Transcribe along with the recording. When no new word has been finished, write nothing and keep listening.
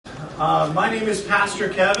My name is Pastor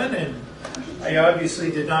Kevin, and I obviously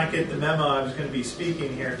did not get the memo I was going to be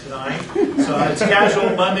speaking here tonight. So it's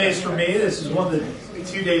casual Mondays for me. This is one of the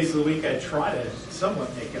 2 days of the week I try to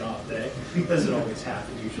somewhat make an off day. It doesn't always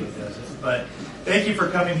happen, usually doesn't. But thank you for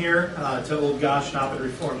coming here to Old Goshenhoppen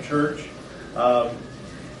Reformed Church.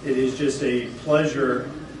 It is just a pleasure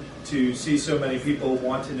to see so many people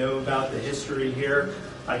want to know about the history here.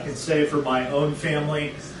 I can say for my own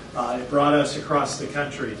family, it brought us across the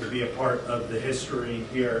country to be a part of the history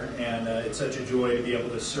here, and it's such a joy to be able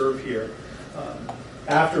to serve here.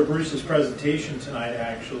 After Bruce's presentation tonight,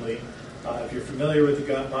 actually, if you're familiar with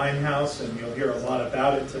the Mine House, and you'll hear a lot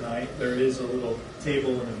about it tonight, there is a little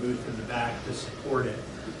table and a booth in the back to support it.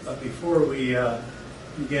 But before we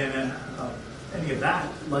begin any of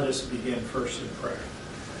that, let us begin first in prayer.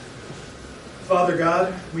 Father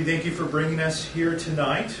God, we thank you for bringing us here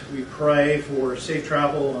tonight. We pray for safe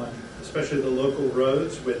travel on especially the local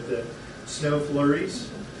roads with the snow flurries.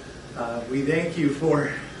 We thank you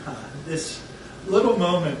for this little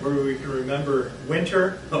moment where we can remember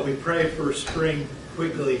winter, but we pray for spring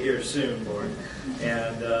quickly here soon, Lord.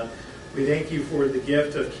 And we thank you for the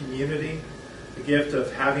gift of community, the gift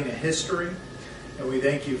of having a history. And we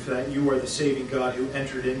thank you for that you are the saving God who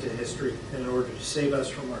entered into history in order to save us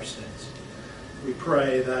from our sins. We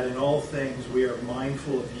pray that in all things we are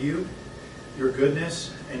mindful of you, your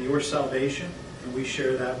goodness, and your salvation, and we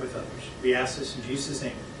share that with others. We ask this in Jesus'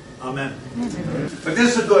 name. Amen. But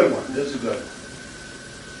this is a good one. This is a good one.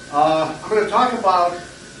 I'm going to talk about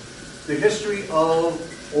the history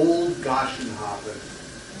of Old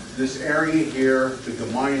Goshenhoppen, this area here, the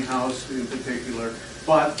Mine House in particular.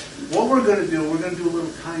 But what we're going to do, we're going to do a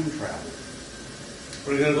little time travel.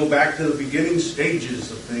 We're going to go back to the beginning stages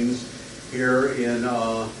of things here in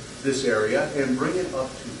this area and bring it up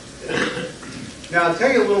to today. Now, I'll tell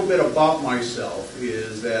you a little bit about myself,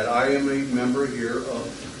 is that I am a member here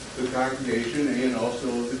of the congregation and also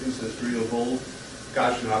of the consistory of Old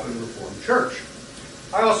Goshenhoppen Reformed Church.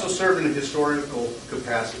 I also serve in a historical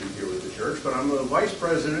capacity here with the church, but I'm the vice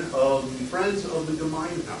president of the Friends of the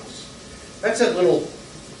Mine House. That's that little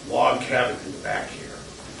log cabin in the back here.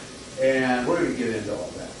 And we're going to get into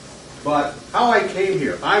all that. But how I came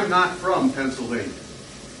here, I'm not from Pennsylvania.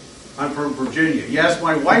 I'm from Virginia. Yes,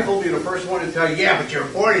 my wife will be the first one to tell you, yeah, but you're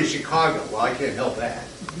born in Chicago. Well, I can't help that.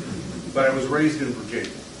 But I was raised in Virginia,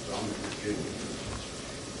 so I'm a Virginian.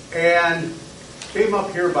 And came up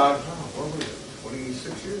here about, what was it,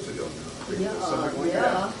 26 years ago now. Something like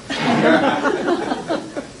that.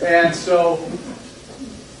 And so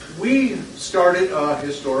we started a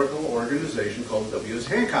historical organization called the W.S.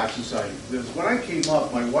 Hancock Society. Because when I came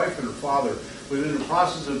up, my wife and her father were in the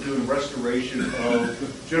process of doing restoration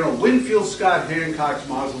of General Winfield Scott Hancock's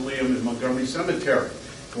mausoleum in Montgomery Cemetery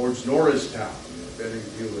towards Norristown. If any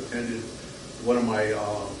of you attended one of my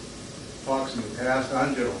talks in the past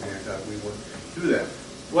on General Hancock, we went through that.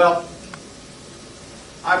 Well,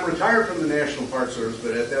 I'm retired from the National Park Service,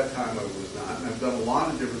 but at that time I was not. And I've done a lot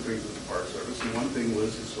of different things with the Park Service, and one thing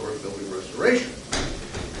was historic building restoration.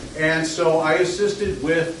 And so I assisted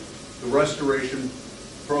with the restoration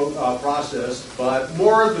process, but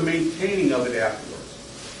more of the maintaining of it afterwards.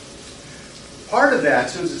 Part of that,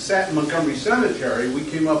 since it sat in Montgomery Cemetery, we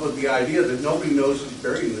came up with the idea that nobody knows who's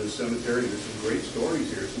buried in this cemetery. There's some great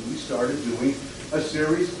stories here. So we started doing a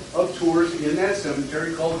series of tours in that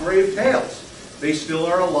cemetery called Grave Tales. They still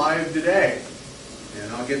are alive today.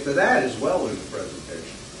 And I'll get to that as well in the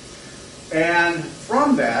presentation. And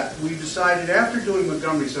from that, we decided, after doing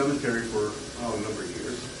Montgomery Cemetery for a number of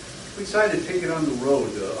years, we decided to take it on the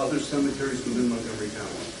road to other cemeteries within Montgomery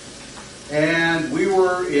County. And we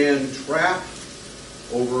were in Trapp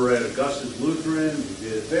over at Augustus Lutheran. We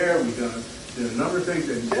did it there. We did a number of things.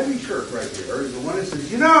 And Debbie Shirk right here is the one that says,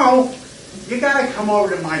 you know, you got to come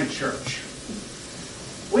over to my church.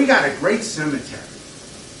 We got a great cemetery.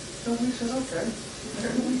 So we said, okay.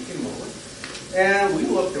 And we came over. And we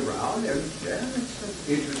looked around, and yeah, it's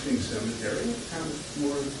an interesting cemetery. It's kind of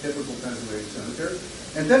more of a typical Pennsylvania cemetery.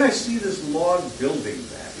 And then I see this log building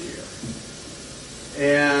back here.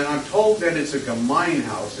 And I'm told that it's a mine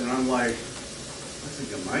house. And I'm like, what's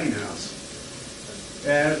a mine house?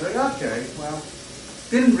 And it's like, okay, well,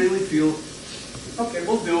 didn't really feel, okay,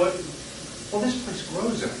 we'll do it. Well, this place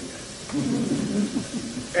grows on you.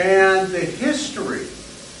 And the history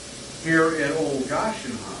here at Old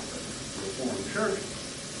Goshenhoppen Reformed Church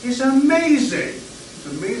is amazing. It's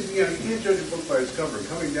amazing. You know, you can't judge a book by its cover.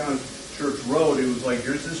 Coming down Church Road, it was like,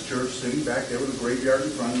 here's this church sitting back there with a graveyard in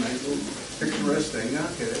front, nice little picturesque thing.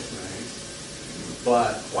 Okay, that's nice.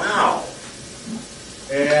 But, wow.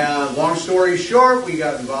 And long story short, we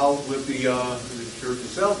got involved with the church church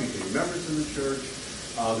itself, became members of the church.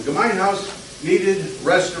 The Gemeinde House needed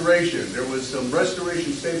restoration. There was some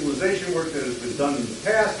restoration stabilization work that has been done in the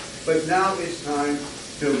past, but now it's time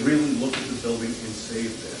to really look at the building and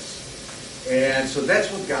save this. And so that's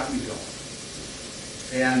what got me going.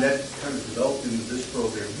 And that kind of developed into this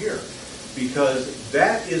program here, because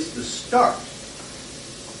that is the start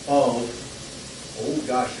of Old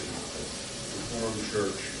Goshenhoppen Reformed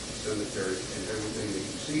Church, Cemetery, and everything that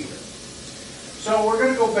you see here. So we're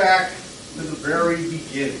going to go back to the very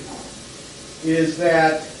beginning. Is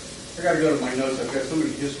that, I got to go to my notes. I've got so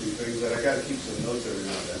many history things that I got to keep some notes every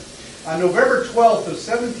now and then. On November 12th of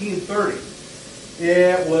 1730,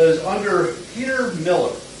 it was under Peter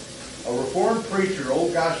Miller, a Reformed preacher.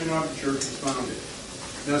 Old Goshenhoppen Church was founded.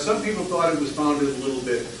 Now, some people thought it was founded a little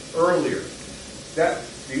bit earlier. That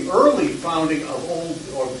the early founding of Old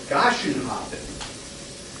Goshenhoppen,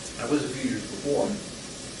 that was a few years before,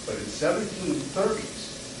 but in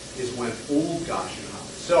 1730s is when Old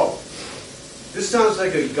Goshenhoppen. So, this sounds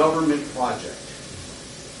like a government project.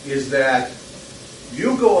 Is that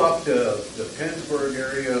you go up to the Pennsburg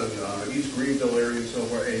area and East Greenville area and so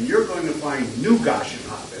forth, and you're going to find New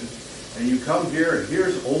Goshenhoppen, and you come here, and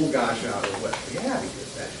here's Old Goshenhoppen. Well, yeah,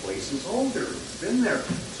 because that place is older. It's been there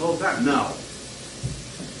this whole time. No.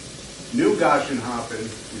 New Goshenhoppen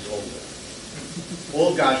is older.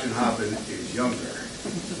 Old Goshenhoppen is younger.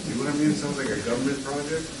 You know what I mean? It sounds like a government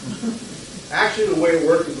project. Actually, the way it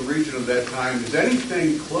worked in the region of that time is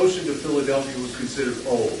anything closer to Philadelphia was considered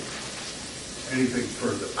old. Anything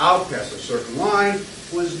further out past a certain line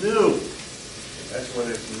was new. That's why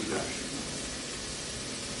that's New Goshenhoppen.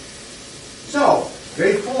 So,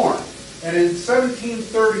 they formed. And in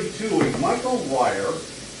 1732, a Michael Wire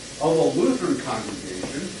of a Lutheran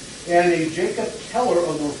congregation and a Jacob Keller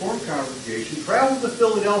of the Reformed congregation traveled to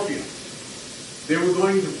Philadelphia. They were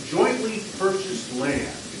going to jointly purchase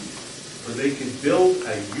land where they could build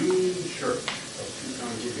a union church of two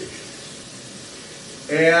congregations.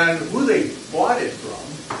 And who they bought it from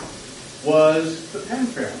was the Penn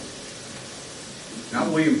family.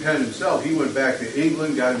 Not William Penn himself. He went back to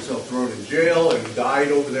England, got himself thrown in jail, and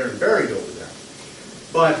died over there and buried over there.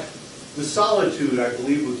 But the Solitude, I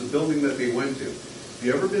believe, was the building that they went to. Have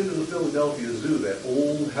you ever been to the Philadelphia Zoo? That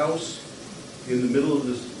old house in the middle of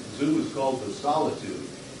the zoo is called the Solitude.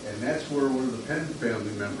 And that's where the Penn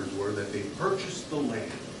family members were, that they purchased the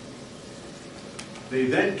land. They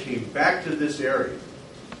then came back to this area,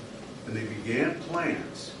 and they began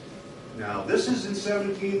plans. Now, this is in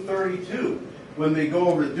 1732. When they go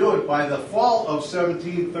over to do it, by the fall of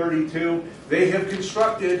 1732, they have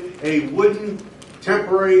constructed a wooden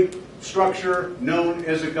temporary structure known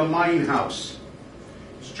as a Gemeinhaus.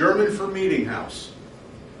 It's German for meeting house.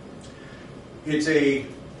 It's a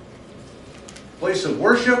place of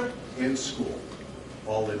worship and school,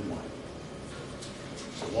 all in one.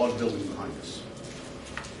 It's a log building behind us.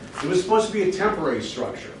 It was supposed to be a temporary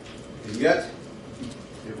structure, and yet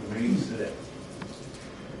it remains today.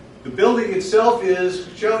 The building itself is,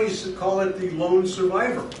 Joe used to call it the lone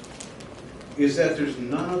survivor, is that there's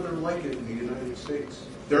none other like it in the United States.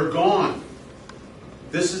 They're gone.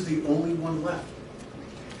 This is the only one left.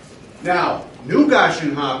 Now, New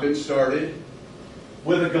Goshenhoppen started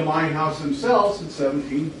with a Gemeinhaus themselves in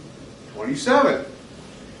 1727.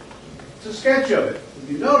 It's a sketch of it. If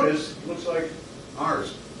you notice, it looks like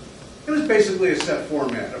ours. It was basically a set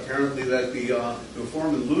format. Apparently that the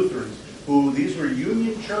Reformed and Lutherans, who these were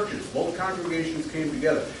union churches, both congregations came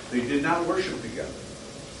together. They did not worship together.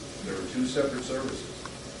 There were two separate services.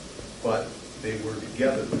 But they were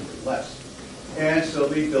together nevertheless. And so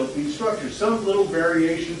they built these structures. Some little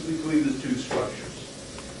variations between the two structures.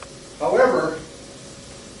 However,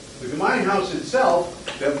 the Gemeinhaus itself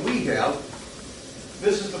that we have,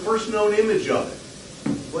 this is the first known image of it.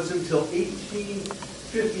 It wasn't until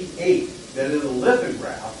 1858 that in a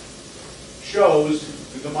lithograph shows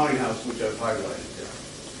the Gemeinhaus, which I've highlighted there.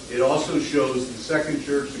 It also shows the second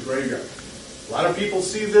church, the graveyard. A lot of people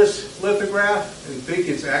see this lithograph and think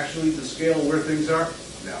it's actually the scale where things are.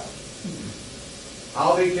 No.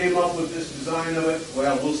 How they came up with this design of it,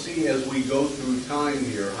 well, we'll see as we go through time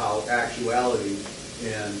here how actuality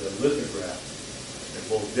and the lithograph are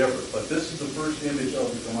both different. But this is the first image of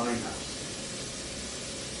the Gemeinhaus.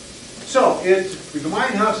 So, the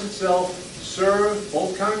Gemeinhaus itself served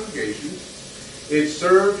both congregations. It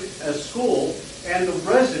served as school and the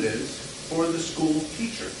residence for the school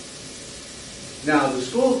teacher. Now, the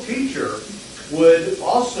school teacher would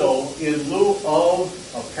also, in lieu of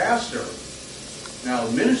a pastor, now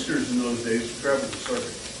ministers in those days traveled the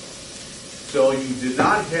circuit. So you did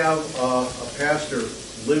not have a pastor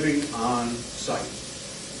living on site.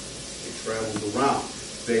 They traveled around.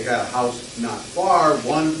 They had a house not far.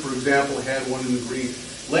 One, for example, had one in the Green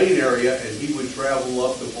Lane area, and he would travel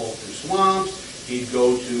up to Falter Swamps. He'd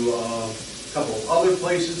go to a couple of other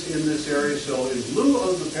places in this area. So in lieu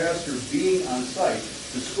of the pastor being on site,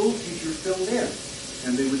 the school teacher filled in,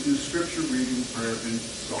 and they would do scripture reading, prayer, and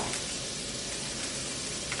song.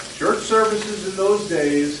 Church services in those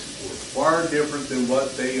days were far different than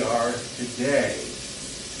what they are today.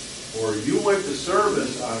 Or you went to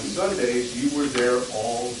service on Sundays, you were there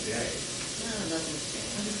all day.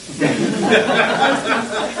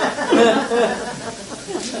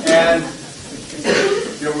 And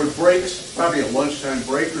there were breaks, probably a lunchtime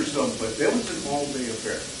break or something, but that was an all-day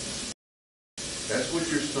affair. That's what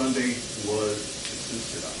your Sunday was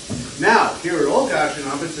consisted of. Now, here at Old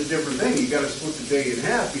Goshenhoppen, it's a different thing. You got to split the day in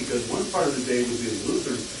half because one part of the day would be the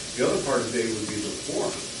Lutheran, the other part of the day would be the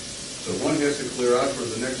Reformed. So one has to clear out for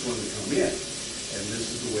the next one to come in, and this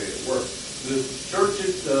is the way it works. The church,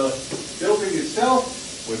 the building itself,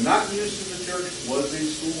 was not used as a church, was a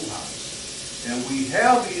schoolhouse. And we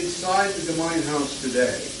have inside the Gemein House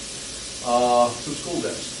today some school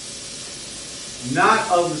desks. Not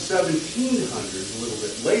of the 1700s, a little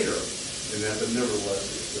bit later than that, but nevertheless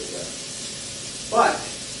it's still there. But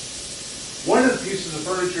one of the pieces of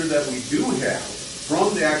furniture that we do have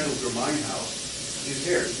from the actual Gemein House is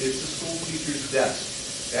here. It's the school teacher's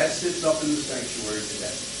desk. That sits up in the sanctuary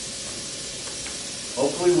today.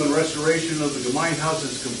 Hopefully when restoration of the Gemein House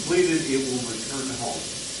is completed, it will return home.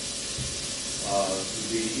 To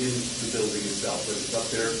be in the building itself, but it's up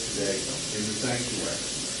there today in the sanctuary.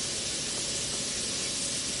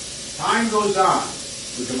 Time goes on.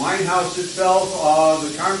 The Gemein House itself,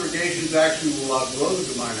 the congregations actually will outgrow the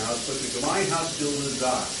Gemein House, but the Gemein House still lives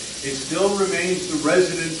on. It still remains the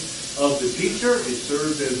residence of the teacher. It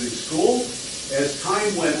served as a school. As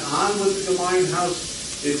time went on with the Gemein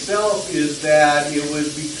House itself, is that it would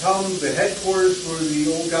become the headquarters for the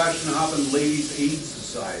Old Goshenhoppen Ladies Aid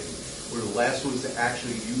Society. We're the last ones to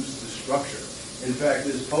actually use the structure. In fact,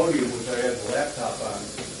 this podium, which I had the laptop on,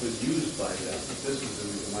 was used by them. This was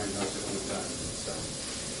in the Gemein House at one time. So,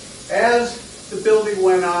 as the building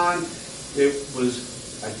went on, it was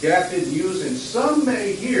adapted and used, and some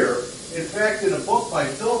may hear, in fact, in a book by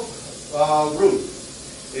Philip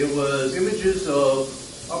Ruth, it was Images of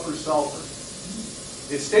Upper Salford.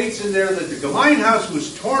 It states in there that the Gemein House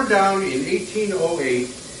was torn down in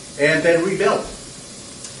 1808 and then rebuilt.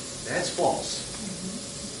 That's false.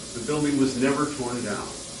 The building was never torn down.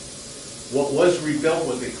 What was rebuilt,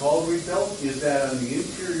 what they called rebuilt, is that on the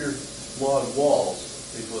interior log walls,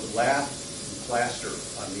 they put lath and plaster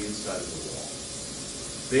on the inside of the wall.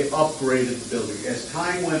 They upgraded the building. As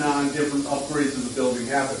time went on, different upgrades of the building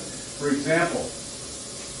happened. For example,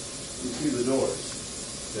 you see the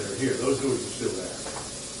doors that are here. Those doors are still there.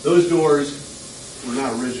 Those doors were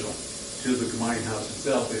not original to the Gemein House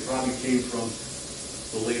itself. They probably came from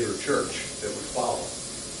the later church that would follow.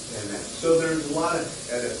 And that. So there's a lot of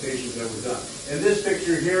adaptations that were done. In this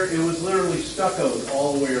picture here, it was literally stuccoed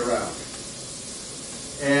all the way around.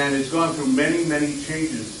 And it's gone through many, many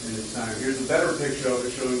changes in its time. Here's a better picture of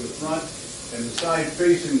it showing the front and the side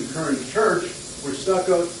facing the current church were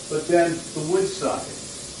stuccoed, but then the wood siding.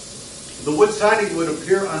 The wood siding would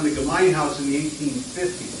appear on the Gemein House in the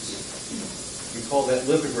 1850s. You call that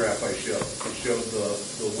lithograph I showed. It showed the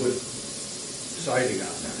wood siding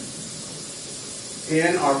on there.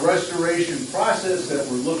 In our restoration process that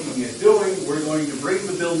we're looking at doing, we're going to bring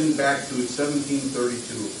the building back to its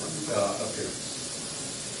 1732 appearance.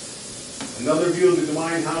 Another view of the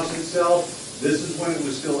Gemein House itself. This is when it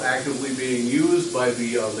was still actively being used by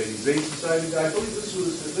the Ladies Aid Society. I believe this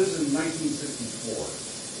is in 1964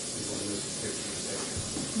 is when this picture was taken.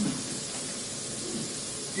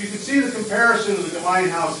 You can see the comparison of the Gemein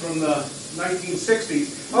House from the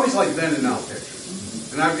 1960s. I always like then and now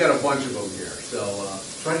pictures. And I've got a bunch of them here. So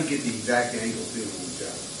try to get the exact angle too on each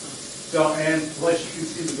other. So, and plus you can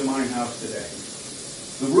see the Gemein House today.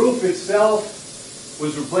 The roof itself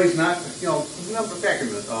was replaced not back in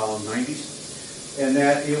the 90s, and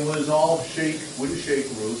that it was all wooden shake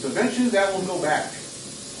roofs. Eventually that will go back.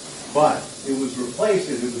 But it was replaced,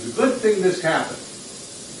 and it was a good thing this happened.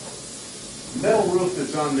 The metal roof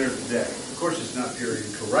that's on there today, of course it's not period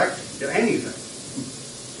correct, anything.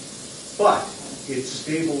 But it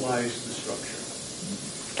stabilized the structure.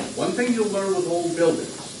 One thing you'll learn with old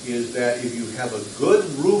buildings is that if you have a good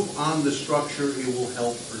roof on the structure, it will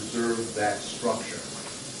help preserve that structure.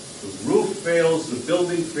 The roof fails, the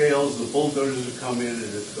building fails, the bulldozers will come in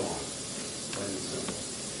and it's gone. Plain and simple.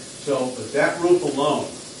 So, but that roof alone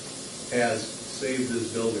has saved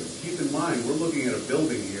this building. Keep in mind, we're looking at a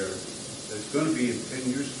building here that's going to be in 10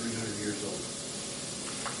 years, 300 years old.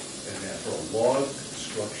 And that for a log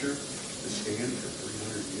structure to stand for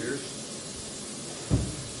 300 years,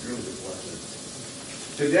 really a blessing.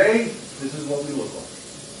 Today, this is what we look like.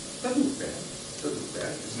 Doesn't look bad. Doesn't look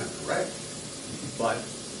bad. It's not correct. But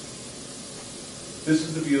this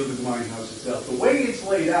is the view of the Gemine house itself. The way it's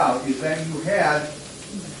laid out is that you had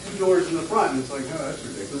two doors in the front, and it's like, oh, that's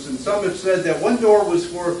ridiculous. And some have said that one door was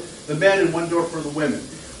for the men and one door for the women.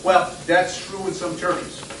 Well, that's true in some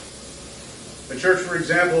churches. A church, for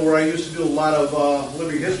example, where I used to do a lot of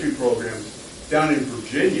living history programs down in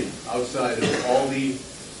Virginia, outside of Aldie,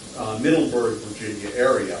 Middleburg, Virginia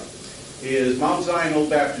area, is Mount Zion Old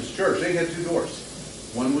Baptist Church. They had two doors.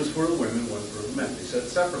 One was for the women, one for the men. They sat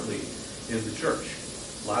separately in the church.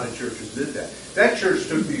 A lot of churches did that. That church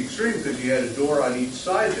took the extreme because you had a door on each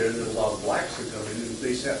side there that allowed blacks to come in, and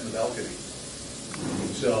they sat in the balcony.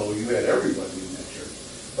 So you had everybody in that church.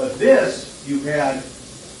 But this, you had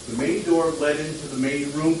the main door led into the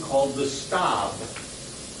main room called the stab.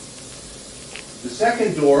 The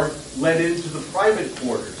second door led into the private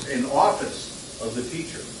quarters and office of the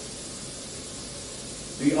teacher.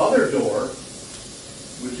 The other door,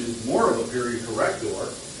 which is more of a period correct door,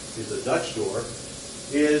 is a Dutch door,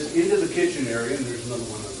 is into the kitchen area, and there's another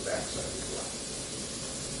one on the back side as well.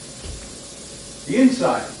 The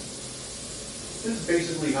inside. This is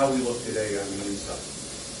basically how we look today on the inside.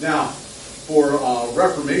 Now, for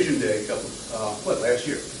Reformation Day, last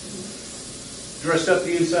year, dressed up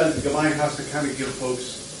the inside of the Gemine house to kind of give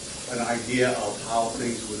folks an idea of how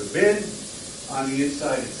things would have been on the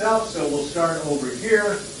inside itself. So we'll start over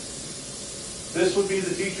here. This would be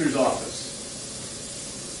the teacher's office.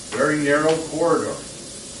 Very narrow corridor.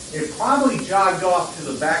 It probably jogged off to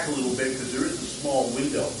the back a little bit because there is a small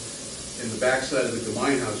window in the back side of the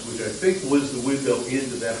Gemine house, which I think was the window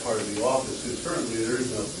into that part of the office, because currently there is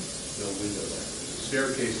no window there. There's a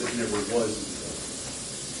staircase that never was in the building.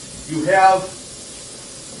 You have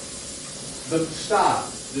the stab.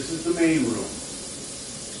 This is the main room.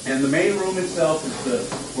 And the main room itself is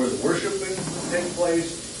where the worship would take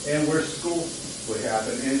place and where school would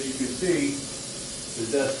happen. And as you can see, the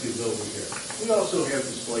desk is over here. We also have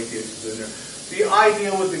display cases in there. The idea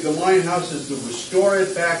with the Gemine house is to restore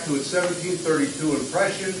it back to its 1732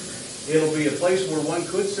 impression. It'll be a place where one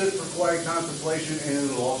could sit for quiet contemplation, and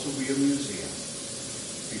it'll also be a museum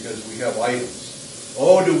because we have items.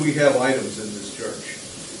 Oh, do we have items in this church?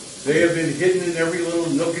 They have been hidden in every little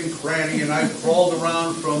nook and cranny, and I've crawled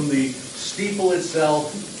around from the steeple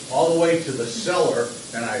itself all the way to the cellar,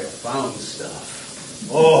 and I have found stuff.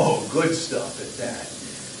 Oh, good stuff at that.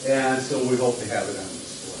 And so we hope to have it on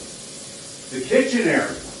display. The kitchen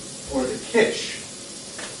area, or the kitch,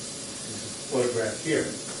 is photographed here.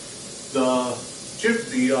 The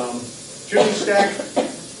chimney stack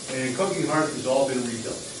and cooking hearth has all been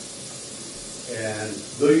rebuilt. And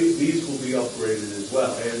these will be upgraded as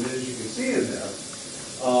well. And as you can see in there,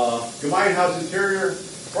 Gemine house interior,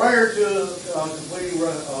 prior to completing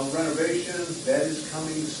renovation, that is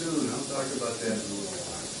coming soon. I'll talk about that in a little while.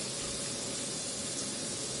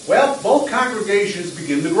 Well, both congregations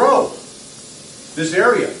begin to grow. This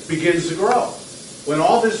area begins to grow. When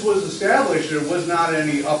all this was established, there was not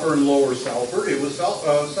any upper and lower Salford. It was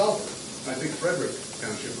Salford. I think Frederick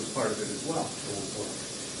Township was part of it as well.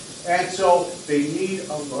 And so they need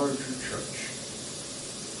a larger church.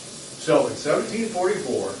 So in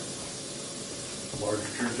 1744, larger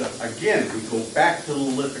church up. Again, we go back to the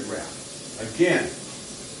lithograph. Again,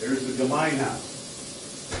 there's the Gemine house.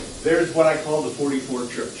 There's what I call the 44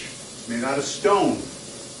 church. Made out of stone.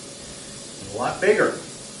 A lot bigger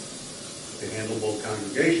to handle both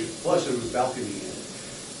congregations. Plus, there was balcony in it.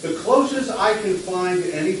 The closest I can find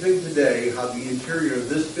to anything today, how the interior of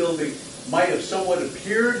this building might have somewhat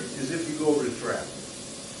appeared, is if you go over to Trapp.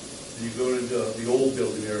 And you go into the old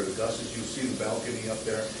building there at Augustus, you'll see the balcony up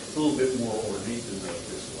there. It's a little bit more ornate than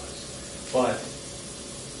this was. But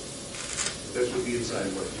that's what the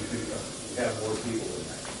inside was. You could have more people in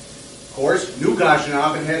there. Of course, New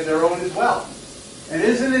Goshenhoppen had their own as well. And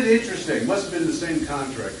isn't it interesting? Must have been the same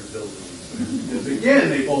contractor building these things. Because again,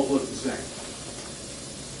 they both look the same.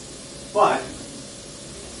 But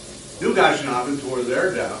New Goshenhoppen tore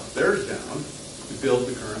theirs down to build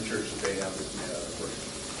the current church that they have that's made out of brick.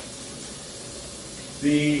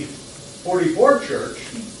 The 44 church,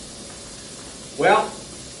 well,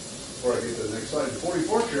 before I get to the next slide, the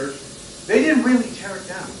 44 church, they didn't really tear it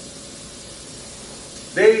down.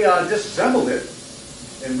 They disassembled it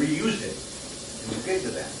and reused it. And we'll get to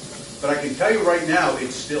that. But I can tell you right now,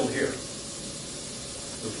 it's still here.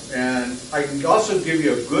 And I can also give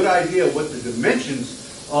you a good idea of what the dimensions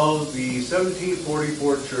of the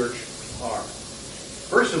 1744 church are.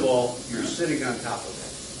 First of all, you're sitting on top of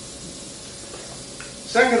it.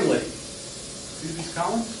 Secondly, see these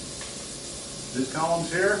columns? These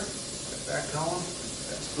columns here, that back column,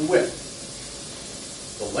 that's the width.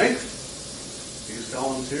 The length, these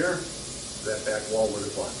columns here, that back wall where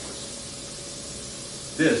the block is.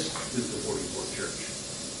 This is the 44th church.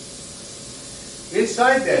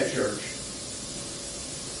 Inside that church,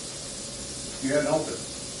 you had an altar,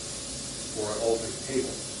 or an altar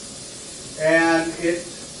table. And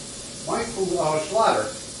Michael Schlatter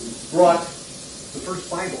brought the first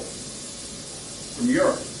Bible from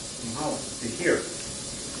Europe, from Holland, to here.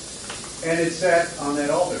 And it sat on that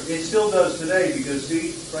altar. It still does today because,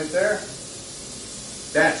 see, right there?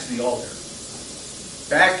 That's the altar.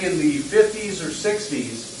 Back in the 50s or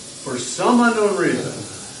 60s, for some unknown reason,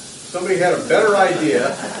 somebody had a better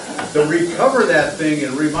idea to recover that thing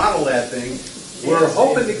and remodel that thing. We're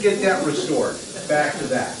hoping to get that restored back to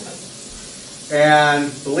that. And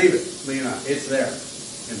believe it, Lena, it's there.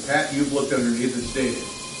 And Pat, you've looked underneath, it's dated.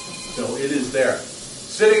 So it is there.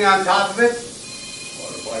 Sitting on top of it,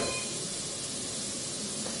 what a Bible.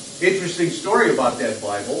 Interesting story about that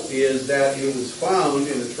Bible is that it was found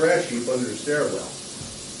in a trash heap under a stairwell.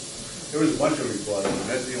 There was a bunch of them brought in, and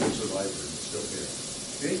that's the only survivor that's still here.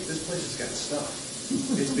 See, this place has got stuff.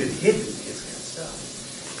 It's been hidden, it's got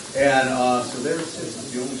stuff. And so there it sits.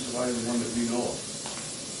 It's the only surviving one that we know of.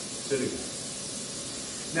 Sitting there.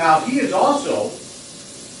 Now, he is also,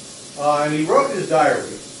 and he wrote in his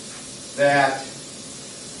diary that,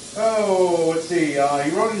 he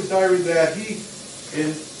wrote in his diary that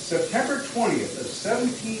in September 20th of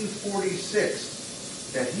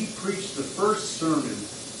 1746, that he preached the first sermon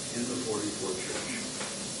in the 44th church.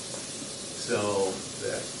 So,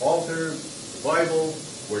 that altar, the Bible,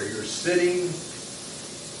 where you're sitting,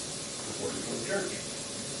 the 44th church.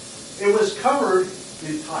 It was covered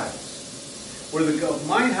in tiles. Where the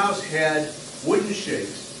mine house had wooden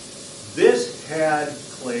shakes, this had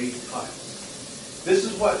clay tiles. This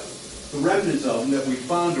is what the remnants of them that we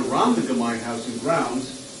found around the mine house and grounds.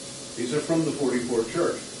 These are from the 44th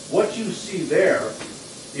church. What you see there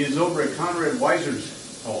is over at Conrad Weiser's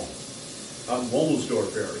home, out in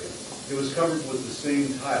Wolmelsdorf area. It was covered with the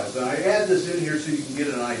same tiles. And I add this in here so you can get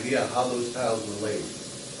an idea how those tiles were laid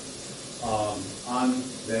on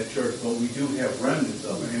that church. But we do have remnants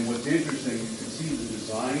of it. And what's interesting, you can see the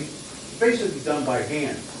design. It's basically done by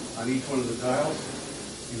hand on each one of the tiles.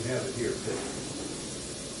 You have it here, too.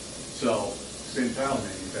 So, same tile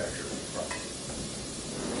manufacturer.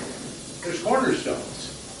 There's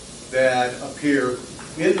cornerstones that appear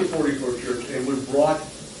in the 44th church and were brought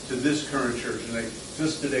to this current church, and they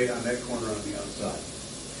just today on that corner on the outside.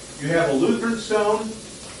 You have a Lutheran stone,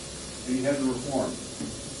 and you have the Reformed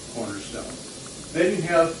cornerstone. Then you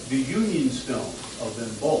have the Union stone of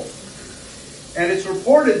them both. And it's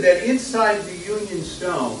reported that inside the Union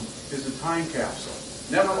stone is a time capsule.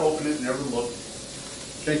 Never open it, never look.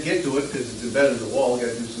 Can't get to it because it's embedded in the wall.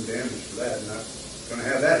 Got to do some damage for that. Not going to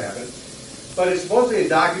have that happen. But it's supposedly a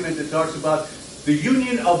document that talks about the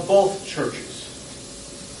union of both churches.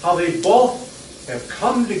 How they both have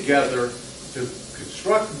come together to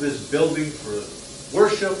construct this building for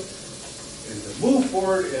worship and to move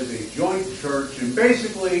forward as a joint church. And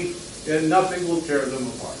basically, nothing will tear them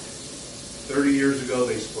apart. 30 years ago,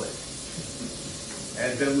 they split.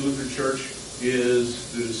 Advent Lutheran Church is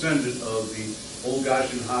the descendant of the Old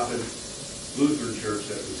Goshenhoppen Lutheran Church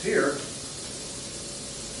that was here,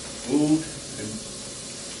 moved and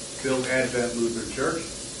built Advent Lutheran Church.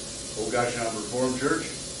 Old Goshenhoppen Reformed Church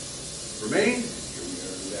remained. Here we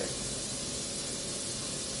are today.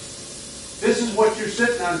 This is what you're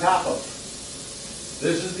sitting on top of.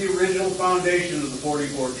 This is the original foundation of the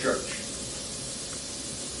 44th church.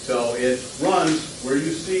 So it runs where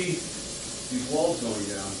you see these walls going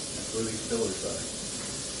down. That's where these pillars are.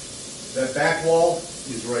 That back wall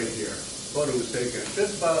is right here. Photo was taken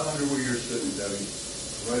just about under where you're sitting, Debbie.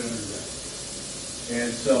 Right under that.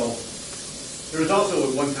 And so there's also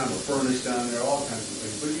at one time a furnace down there, all kinds of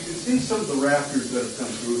things. But you can see some of the rafters that have come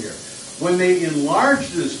through here. When they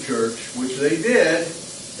enlarged this church, which they did,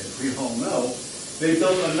 as we all know, they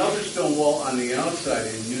built another stone wall on the outside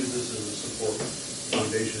and used this as a support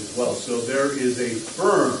foundation as well. So there is a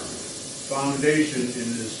firm foundation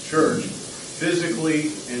in this church,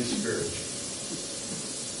 physically and spiritually.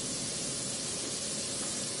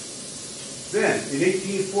 Then, in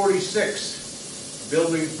 1846, a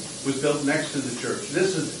building was built next to the church.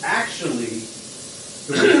 This is actually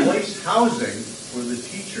to replace housing for the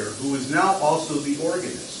teacher, who is now also the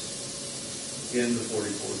organist in the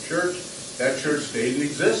 44th church. That church stayed in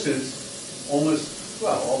existence almost,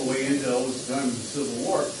 well, all the way into almost the time of the Civil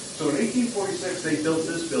War. So in 1846, they built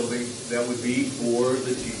this building that would be for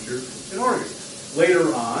the teacher and organ.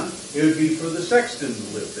 Later on, it would be for the sexton to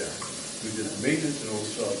live there, who did the maintenance and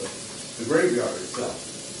oversaw the graveyard itself.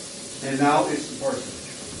 And now it's the parsonage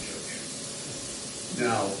for the church.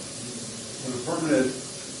 Now, when a permanent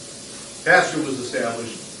pasture was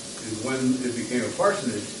established is when it became a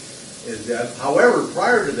parsonage. Is that, however,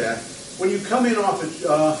 prior to that, when you come in off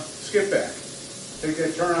skip back, take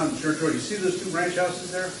that turn on the church road, you see those two ranch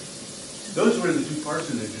houses there? Those were the two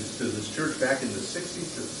parsonages to this church back in the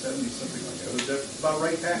 60s to the 70s, something like that. Was that about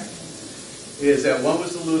right, Pat? Is that one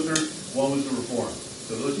was the Lutheran, one was the Reformed.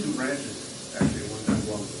 So those two branches actually one time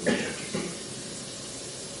belonged to the church.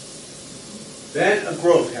 Then a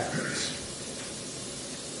growth happens.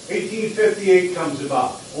 1858 comes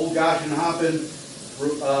about. Old Goshenhoppen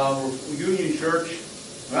Union Church.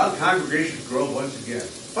 Well, congregations grow once again.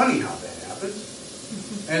 Funny how that happens.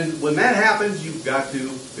 And when that happens, you've got to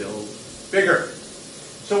build bigger.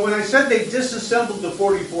 So when I said they disassembled the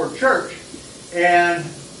 44 church, and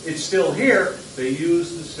it's still here, they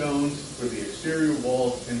used the stones for the exterior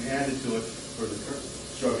wall and added to it for the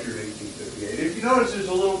structure in 1858. If you notice, there's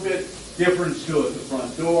a little bit difference to it. The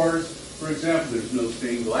front doors, for example, there's no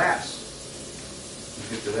stained glass.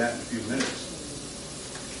 We'll get to that in a few minutes.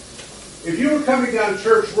 If you were coming down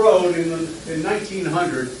Church Road in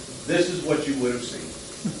 1900, this is what you would have seen.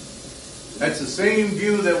 That's the same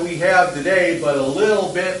view that we have today, but a little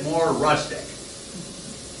bit more rustic.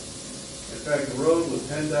 In fact, the road with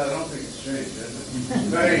PennDOT, I don't think it's changed, has it?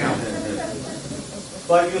 But anyhow.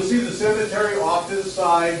 But you'll see the cemetery off to the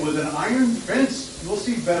side with an iron fence. You'll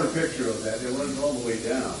see a better picture of that. It runs all the way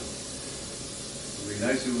down. It would be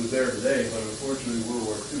nice if it was there today, but unfortunately World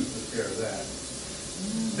War II took care of that.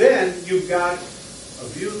 Then you've got a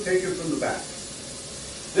view taken from the back.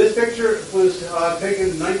 This picture was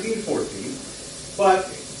taken in 1914,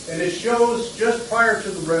 and it shows just prior to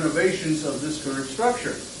the renovations of this current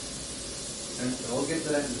structure. And I'll get to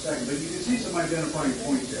that in a second, but you can see some identifying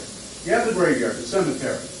points here. You have the graveyard, the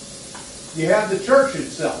cemetery. You have the church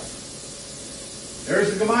itself.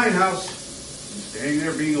 There's the Gemein House, standing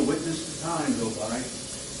there being a witness to time go by.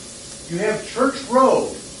 You have Church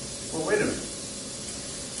Road. Well, wait a minute.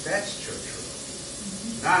 That's Church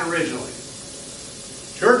Road. Not originally.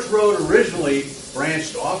 Church Road originally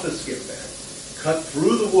branched off of Skipback, cut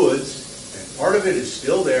through the woods, and part of it is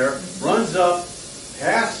still there, runs up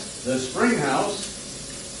past the Spring House,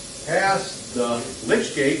 past the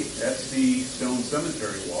Lich Gate, that's the stone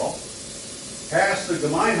cemetery wall, past the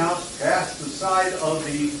Gemein House, past the side of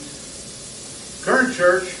the current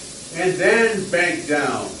church, and then bank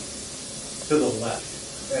down to the left,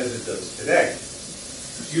 as it does today.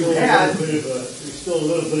 There's still a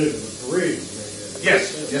little bit of a grade.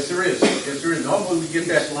 Yes, there is. Yes, there is. Hopefully we get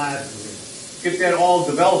that all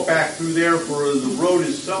developed back through there. For the road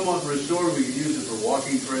is somewhat restored. We can use it for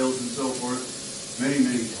walking trails and so forth. Many,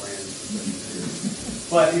 many plans.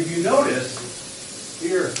 But if you notice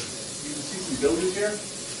here, you can see some buildings here.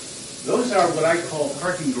 Those are what I call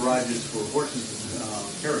parking garages for horses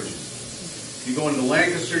and carriages. You go into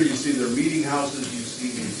Lancaster, you see their meeting houses. You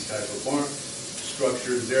see these type of barn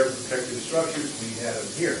structures there, protected structures. We had them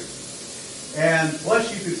here. And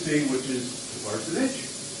plus you can see, which is the parsonage,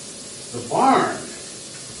 the barn.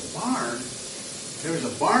 There was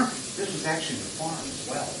a barn. This was actually the farm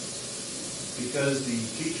as well, because the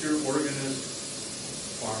teacher, organist,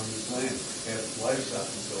 farmed this land, had livestock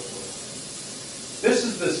and so forth. This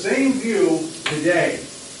is the same view today.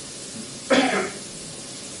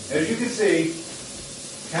 As you can see,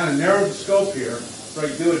 kind of narrowed the scope here, so I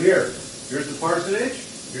can do it here. Here's the parsonage.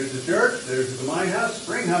 Here's the church, there's the Gemein House,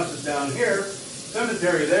 Spring House is down here,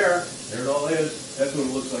 cemetery there it all is. That's what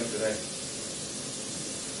it looks like today.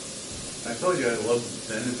 I told you I love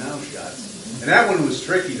then and now shots. And that one was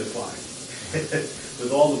tricky to find.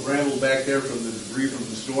 With all the bramble back there from the debris from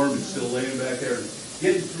the storm, it's still laying back there.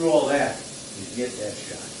 Getting through all that, you get that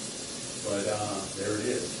shot. But there it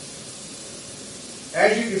is.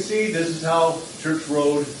 As you can see, this is how Church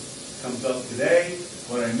Road comes up today.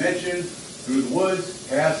 What I mentioned, through the woods,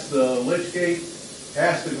 past the Lich Gate,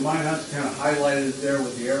 past the Gemein House, kind of highlighted it there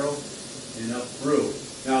with the arrow, and up through.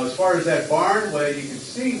 Now, as far as that barn, well, you can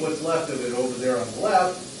see what's left of it over there on the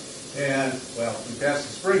left, and, well, we passed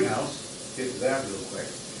the Spring House, get to that real quick,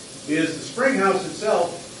 is the Spring House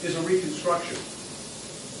itself is a reconstruction.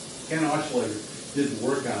 Ken Ochler did the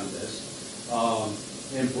work on this,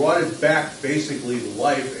 and brought it back basically to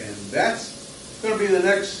life, and that's going to be the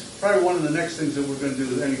next, probably one of the next things that we're going to do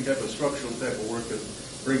with any type of structural type of work, to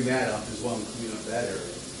bring that up as well and clean up that area.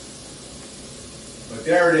 But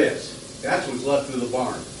there it is. That's what's left of the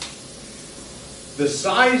barn. The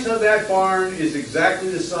size of that barn is exactly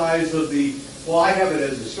the size of the, well, I have it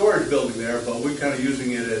as a storage building there, but we're kind of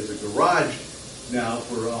using it as a garage now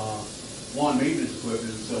for lawn maintenance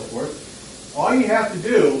equipment and so forth. All you have to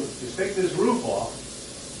do is take this roof off,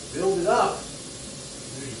 build it up.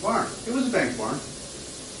 There's your barn. It was a bank barn.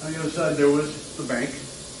 On the other side there was the bank,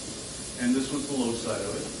 and this was the low side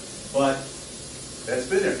of it. But that's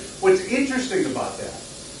been there. What's interesting about that,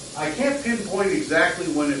 I can't pinpoint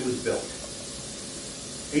exactly when it was built.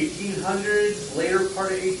 1800s, later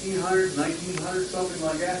part of 1800s, 1900s, something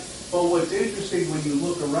like that. But what's interesting when you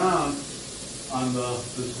look around on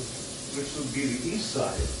which would be the east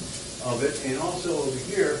side of it, and also over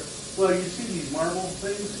here, well, you see these marble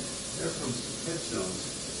things? They're from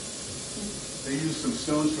headstones. They used some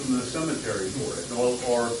stones from the cemetery for it,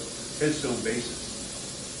 or headstone bases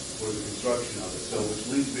for the construction of it. So, which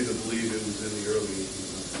leads me to believe it was in the early 1800s.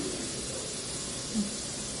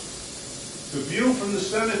 The view from the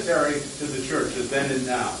cemetery to the church is then and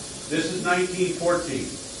now. This is 1914,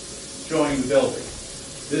 showing the building.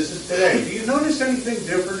 This is today. Do you notice anything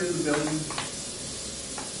different in the building?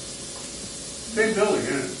 Same building,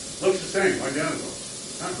 isn't it? Looks the same, identical.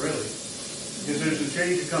 Not really, because there's a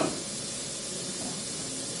change of coming.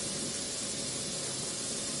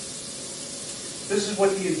 This is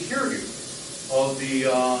what the interior of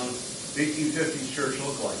the 1850s church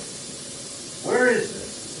looked like. Where is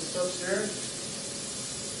this? Is this upstairs?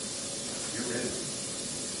 You're in.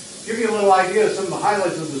 Give you a little idea of some of the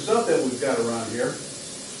highlights of the stuff that we've got around here.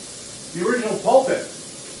 The original pulpit.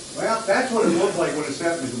 Well, that's what it looked like when it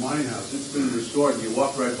sat in the mine house. It's been restored, and you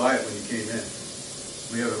walked right by it when you came in.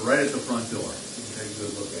 We have it right at the front door. You can take a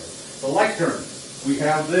good look at it. The lectern. We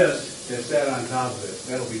have this that sat on top of it.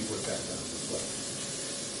 That'll be put back down this way.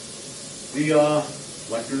 The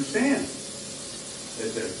lectern stand.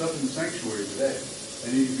 It's there. It's up in the sanctuary today.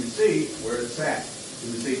 And you can see where it's at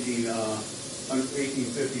in this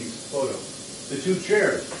 1850s photo. The two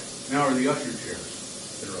chairs now are the usher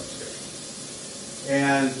chairs that are upstairs.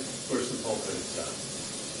 And, of course, the pulpit itself.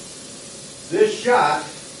 This shot,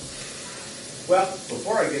 well,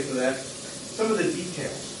 before I get to that, some of the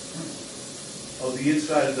details of the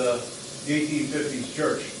inside of the 1850s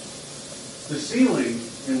church. The ceiling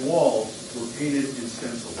and walls were painted in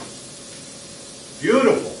stencils.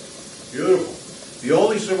 Beautiful, beautiful. The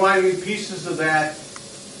only surviving pieces of that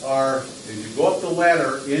are, as you go up the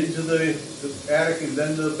ladder into the attic and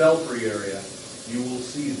then the belfry area, you will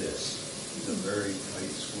see this. It's a very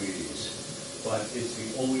tight squeeze, but it's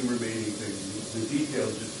the only remaining thing. The detail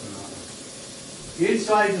is just phenomenal.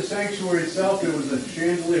 Inside the sanctuary itself, there was a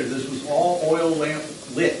chandelier. This was all oil lamp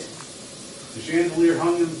lit. The chandelier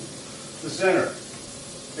hung in the center.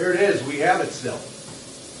 There it is. We have it still.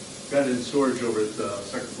 Got it in storage over at the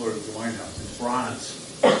second floor of the wine house. It's bronze.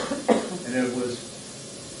 And it was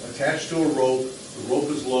attached to a rope. The rope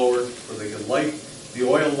was lowered so they could light the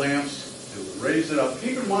oil lamps. It would raise it up.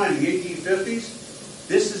 Keep in mind, in the 1850s,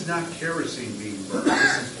 this is not kerosene being burned.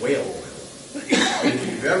 This is whale oil. And if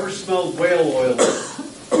you've ever smelled whale oil,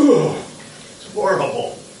 it's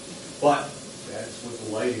horrible. But that's what the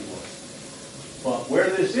lighting was. But where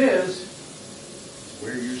this is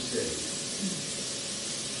where you're sitting.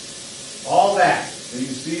 All that. And you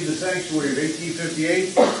see the sanctuary of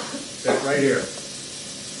 1858, that's right here.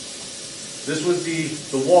 This was the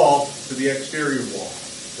wall to the exterior wall,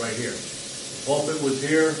 right here. The pulpit was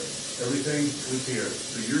here, everything was here.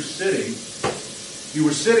 So you're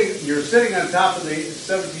sitting on top of the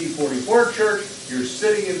 1744 church, you're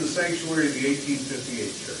sitting in the sanctuary of the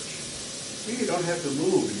 1858 church. See, you don't have to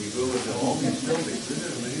move and you go into all these buildings. Isn't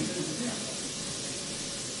it amazing?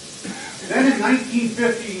 Then in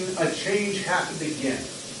 1915, a change happened again.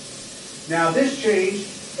 Now this change,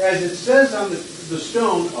 as it says on the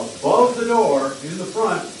stone above the door in the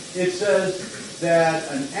front, it says that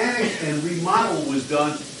an annex and remodel was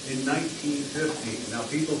done in 1915. Now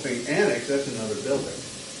people think annex, that's another building.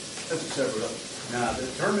 That's a separate building. Now the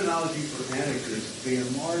terminology for annex is they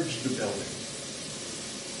enlarged the building.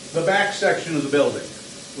 The back section of the building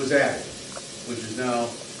was added, which is now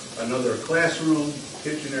another classroom,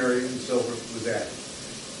 kitchen area, and so forth was added.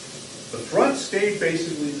 The front stayed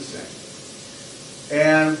basically the same.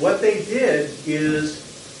 And what they did is,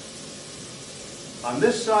 on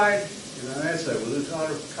this side and on that side, where those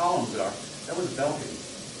outer columns are, that was a balcony.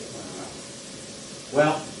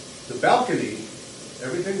 Well, the balcony,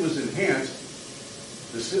 everything was enhanced.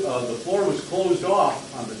 The floor was closed off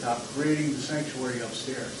on the top, creating the sanctuary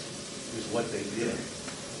upstairs, is what they did.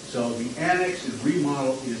 So the annex and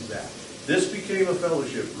remodel is that. This became a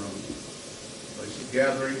fellowship room, place of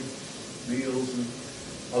gathering, meals, and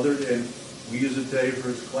We use it today for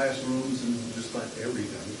its classrooms and just about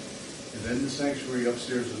everything. And then the sanctuary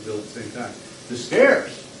upstairs was built at the same time. The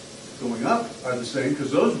stairs going up are the same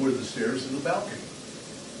because those were the stairs to the balcony.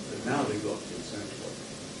 But now they go up to the sanctuary.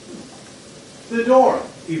 The door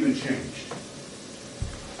even changed.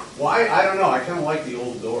 Why? I don't know. I kind of like the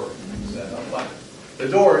old door setup, but the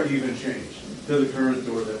door even changed to the current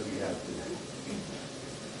door that we have today.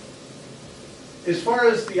 As far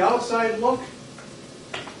as the outside look,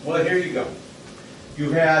 well, here you go.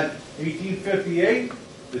 You had 1858,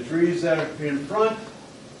 the trees that are in front,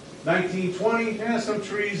 1920, and some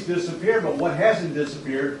trees disappeared, but what hasn't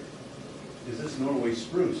disappeared is this Norway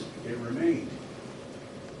spruce. It remained.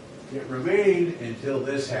 It remained until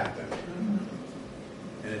this happened.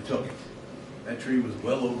 And it took it. That tree was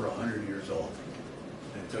well over 100 years old.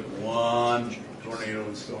 And it took one tornado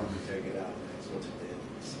and storm to take it out. That's what it did.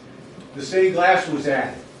 The stained glass was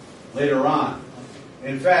added later on.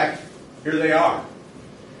 In fact, here they are.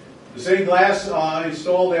 The stained glass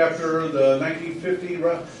installed after the 1950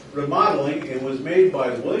 remodeling. It was made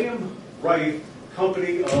by William Wright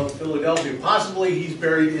Company of Philadelphia. Possibly he's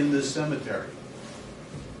buried in this cemetery.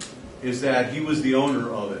 Is that he was the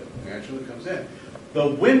owner of it. It actually comes in. The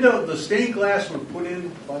window, the stained glass were put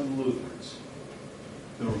in by the Lutherans.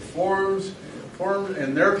 The Reformed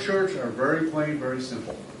and their church are very plain, very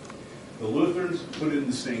simple. The Lutherans put in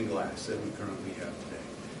the stained glass that we currently have today.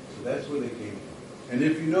 So that's where they came from. And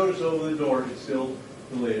if you notice over the door, it's still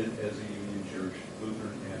related as a Union Church,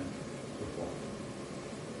 Lutheran and Reformed.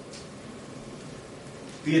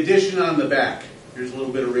 The addition on the back. Here's a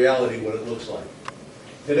little bit of reality what it looks like.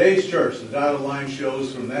 Today's church, the dotted line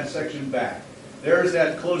shows from that section back. There's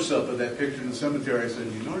that close-up of that picture in the cemetery. I said,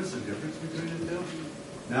 you notice the difference between the two?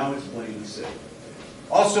 Now it's plain to see.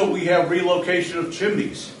 Also, we have relocation of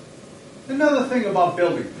chimneys. Another thing about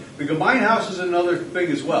building. The Gemeinhaus is another thing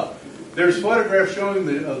as well. There's photographs showing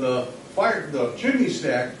the chimney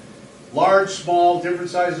stack, large, small, different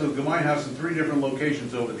sizes of Gemeinhaus in 3 different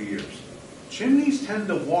locations over the years. Chimneys tend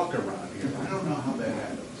to walk around here. I don't know how that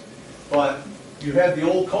happens. But you had the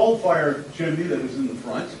old coal fire chimney that was in the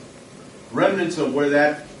front. Remnants of where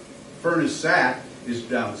that furnace sat is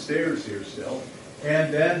downstairs here still.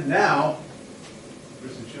 And then now,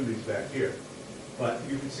 there's the chimneys back here. But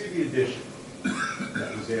you can see the addition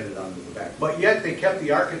that was added onto the back. But yet they kept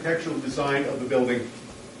the architectural design of the building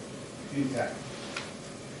intact.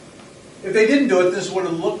 If they didn't do it, this is what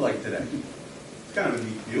it looked like today. It's kind of a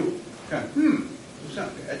neat view. Kind of, it's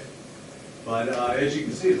not bad. But as you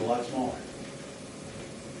can see, it's a lot smaller.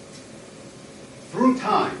 Through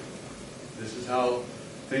time, this is how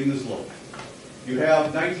things look. You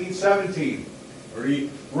have 1917,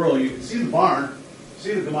 rural. You can see the barn,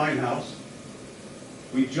 see the Gemeinhaus.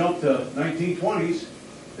 We jump to 1920s.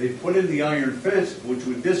 They put in the iron fence, which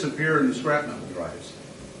would disappear in the scrap metal drives.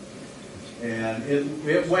 And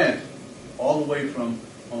it went all the way from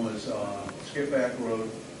almost Skipback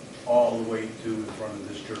Road all the way to the front of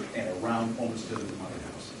this church and around almost to the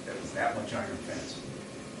Gemeinhaus. That was that much iron fence.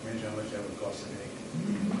 Imagine how much that would cost today.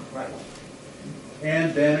 Incredible.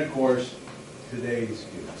 And then, of course, today's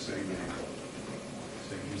view, same angle.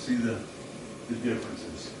 So you can see the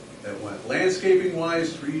differences that went.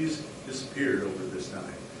 Landscaping-wise, trees disappeared over this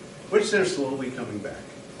time, which they're slowly coming back.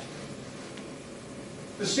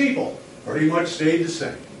 The steeple pretty much stayed the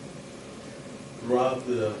same throughout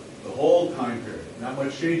the whole time period. Not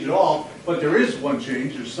much change at all, but there is one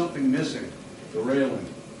change. There's something missing, the railing.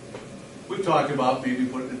 We talked about maybe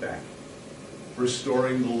putting it back,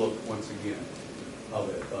 restoring the look once again of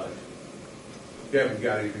it, but we haven't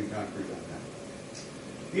got anything concrete on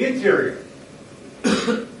that. The interior.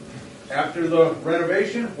 After the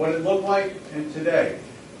renovation, what it looked like, and today.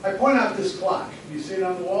 I point out this clock. You see it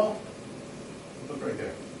on the wall? Look right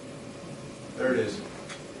there. There it is.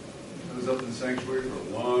 It was up in the sanctuary for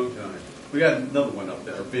a long time. We got another one up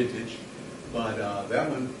there, vintage, but that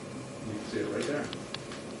one, you can see it right there.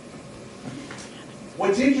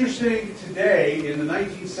 What's interesting today, in the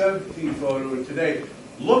 1917 photo and today,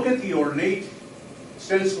 look at the ornate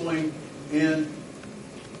stenciling in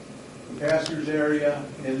the pastor's area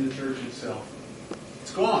and the church itself.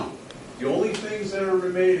 It's gone. The only things that are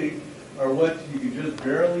remaining are what you can just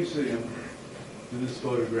barely see them in this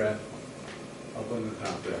photograph up on the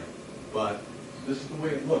top there. But this is the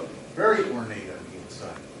way it looked. Very ornate on the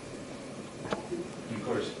inside. And of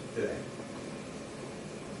course, today.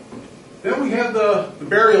 Then we have the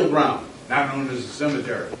burial ground, not known as a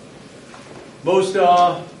cemetery. Most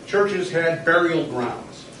churches had burial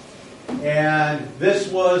grounds. And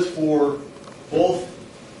this was for both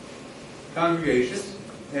congregations.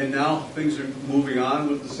 And now things are moving on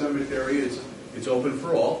with the cemetery. It's open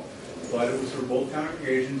for all. but it was for both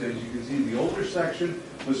congregations. As you can see, the older section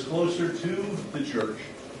was closer to the church,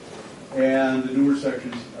 and the newer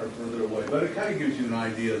sections are further away. But it kind of gives you an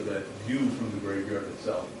idea of that view from the graveyard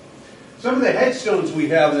itself. Some of the headstones we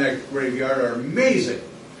have in that graveyard are amazing.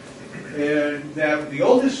 And the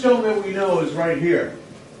oldest stone that we know is right here.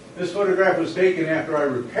 This photograph was taken after I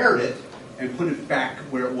repaired it and put it back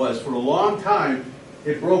where it was. For a long time,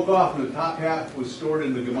 it broke off and the top half was stored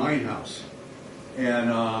in the Gemein house.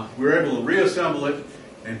 And we were able to reassemble it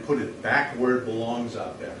and put it back where it belongs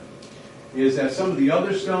out there. Is that some of the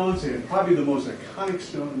other stones, and probably the most iconic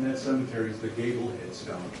stone in that cemetery is the gable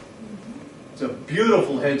headstone. It's a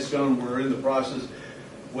beautiful headstone. We're in the process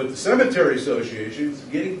with the Cemetery Associations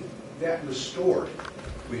getting that restored.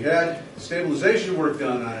 We had stabilization work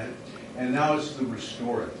done on it, and now it's to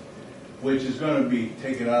restore it, which is going to be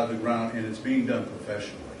taken out of the ground, and it's being done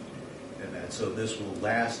professionally. And that, so this will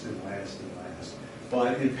last and last and last.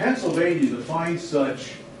 But in Pennsylvania, to find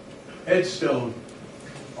such headstone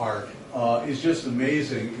art is just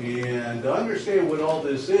amazing. And to understand what all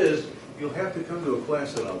this is, you'll have to come to a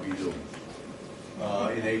class that I'll be doing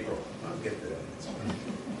in April. I'll get to that.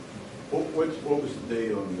 What was the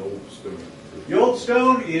date on the old stone? The old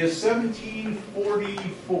stone is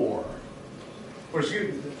 1744. Or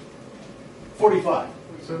excuse me, 45.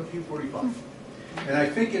 1745. And I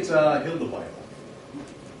think it's a Hilda Bible.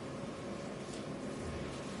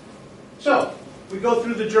 So, we go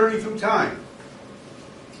through the journey through time.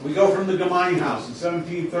 We go from the Gemein house in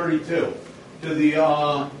 1732 to the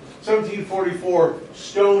 1744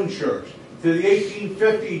 stone church, to the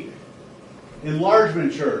 1850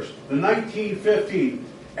 enlargement church, the 1950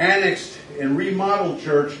 annexed and remodeled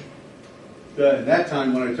church, at that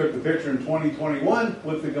time when I took the picture in 2021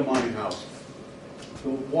 with the Gemein house. The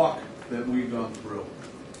walk that we've gone through.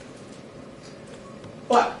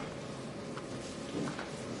 But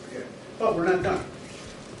we're not done.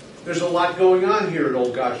 There's a lot going on here at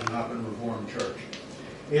Old Goshenhoppen Reformed Church.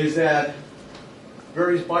 Is that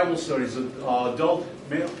various Bible studies, adult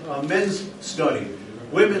men's study,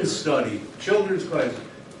 women's study, children's classes,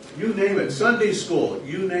 you name it, Sunday school,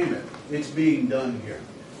 you name it. It's being done here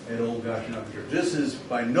at Old Goshenhoppen Church. This is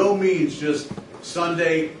by no means just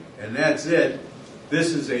Sunday and that's it.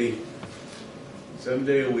 This is a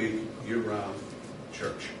 7-day-a-week, year-round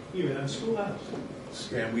church. You even have a schoolhouse.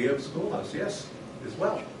 And we have a schoolhouse, yes, as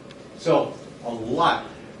well. So, a lot.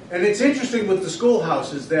 And it's interesting with the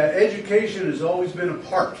schoolhouse is that education has always been a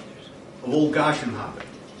part of Old Goshenhoppen.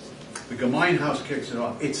 The Gemein house kicks it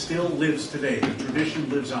off. It still lives today. The tradition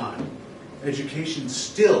lives on. Education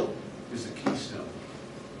still is the keystone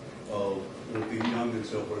of with the young and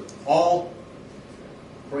so forth. All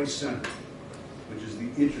Christ-centered, which is the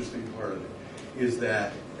interesting part of it, is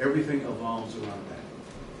that everything evolves around that.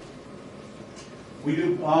 We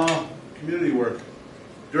do community work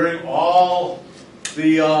during all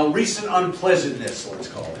the recent unpleasantness, let's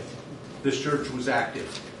call it. This church was active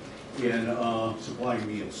in supplying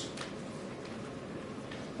meals.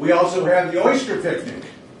 We also have the oyster picnic,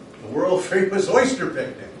 the world-famous oyster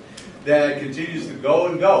picnic, that continues to go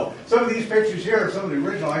and go. Some of these pictures here are some of the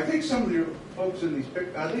original. I think some of the folks in these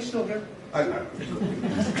pictures, are they still here? I don't know.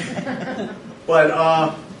 But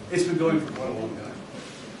it's been going for quite a long time.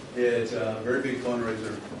 It's a very big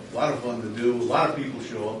fundraiser, a lot of fun to do, a lot of people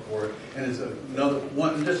show up for it, and it's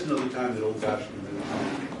just another time that Old Gosh can really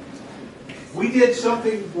come. We did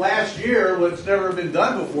something last year, what's never been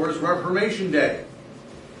done before, is Reformation Day.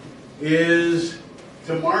 Is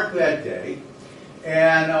to mark that day,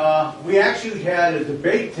 and we actually had a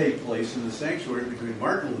debate take place in the sanctuary between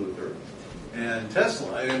Martin Luther and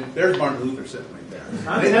Tesla, and there's Martin Luther sitting right there.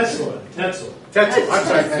 Not Tesla. Tetzel. Tetzel, I'm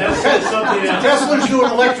sorry. Tesla is something else. Tesla's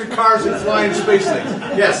doing electric cars and flying space things.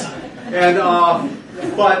 Yes. And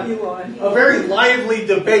but a very lively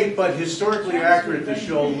debate, but historically accurate to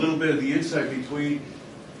show a little bit of the insight between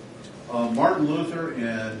Martin Luther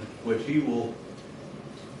and what he will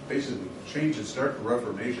basically change and start the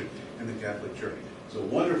Reformation in the Catholic Church. It's a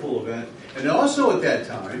wonderful event. And also at that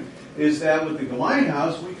time is that with the Gemein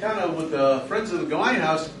house, we kind of, with the Friends of the Gemein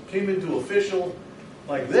house, came into official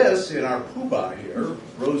like this in our poobah here,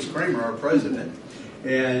 Rose Kramer, our president.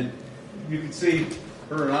 And you can see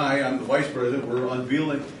her and I'm the vice president, we're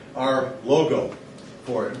unveiling our logo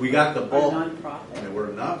for it. We got the bulk. And we're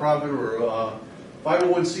a nonprofit, we're a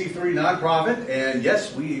 501c3 nonprofit, and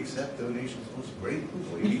yes, we accept donations most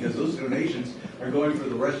gratefully because those donations are going for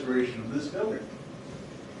the restoration of this building.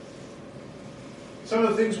 Some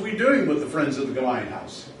of the things we're doing with the Friends of the Gemein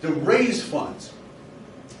house to raise funds.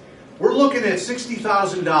 We're looking at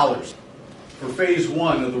 $60,000 for phase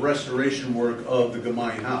 1 of the restoration work of the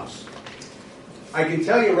Gemein house. I can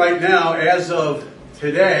tell you right now, as of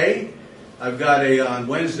today, I've got on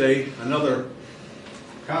Wednesday another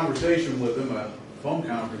conversation with him, a phone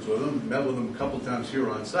conference with him, met with him a couple times here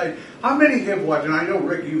on site. How many have watched, and I know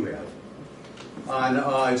Rick you have,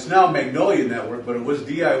 on it's now Magnolia Network, but it was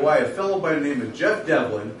DIY, a fellow by the name of Jeff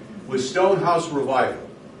Devlin with Stonehouse Revival.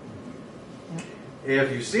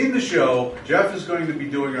 If you've seen the show, Jeff is going to be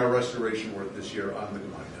doing our restoration work this year on the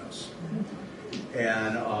Gemeinde House.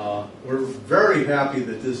 And we're very happy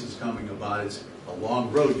that this is coming about. It's a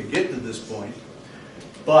long road to get to this point.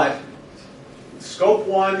 But scope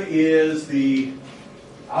one is the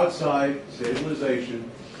outside stabilization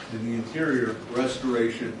and the interior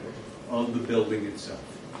restoration of the building itself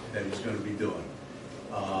that he's going to be doing.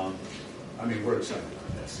 I mean, we're excited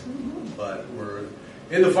about this. But we're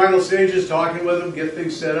in the final stages, talking with him, get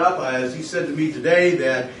things set up. As he said to me today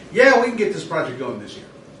that, yeah, we can get this project going this year.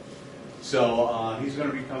 So he's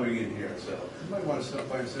going to be coming in here. So you might want to stop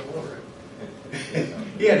by and say hello, Rick.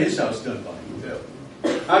 He had his house done by him,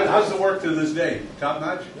 too. How's the work to this day? Top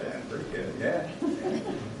notch? Yeah, pretty good. Yeah.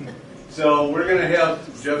 So we're going to have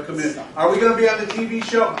Jeff come in. Are we going to be on the TV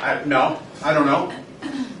show? No, I don't know.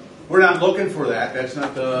 We're not looking for that. That's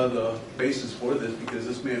not the basis for this, because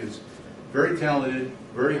this man is very talented,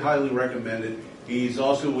 very highly recommended. He's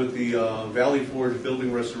also with the Valley Forge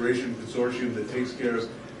Building Restoration Consortium that takes care of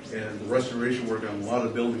and the restoration work on a lot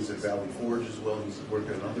of buildings at Valley Forge as well. He's worked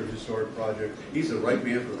on other historic projects. He's the right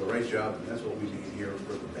man for the right job, and that's what we need here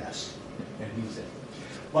for the best. And he's it.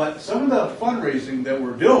 But some of the fundraising that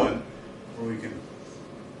we're doing, where we can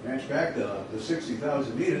match back the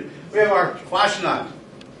 60,000 needed, we have our Fashionat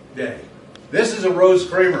Day. This is a Rose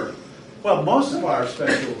Kramer. Well, most of our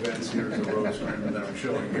special events here is a Rose Kramer that I'm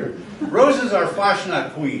showing here. Rose is our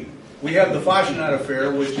Fashionat queen. We have the Fashionat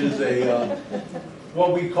affair, which is a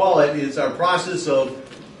what we call it is our process of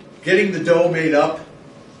getting the dough made up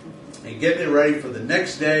and getting it ready for the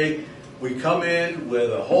next day. We come in with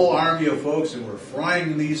a whole army of folks and we're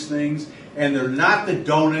frying these things, and they're not the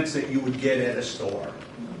donuts that you would get at a store.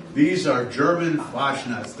 These are German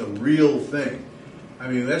Fashionats, the real thing. I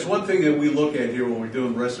mean, that's one thing that we look at here when we're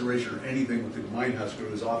doing restoration or anything with the Gemeinde House crew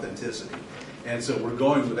is authenticity. And so we're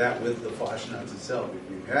going with that with the Fashionats itself.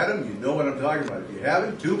 If you've had them, you know what I'm talking about. If you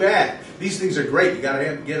haven't, too bad. These things are great. You got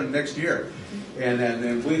to get them next year. And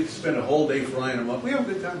then we spend a whole day frying them up. We have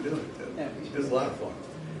a good time doing it, too. It's a lot of fun.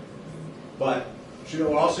 But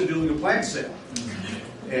we're also doing a plant sale,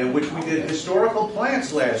 and which we did historical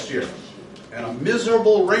plants last year. And a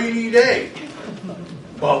miserable rainy day.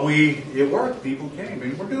 But it worked. People came.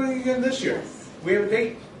 And we're doing it again this year. We have a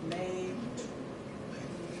date. May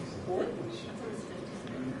 4th?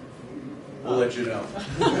 We'll let you know.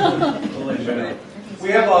 We'll let you know. We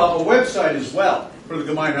have a website as well for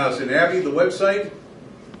the Gemeinde House. And Abby, the website?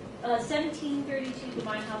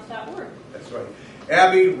 1732gemeindehouse.org. That's right.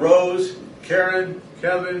 Abby, Rose, Karen,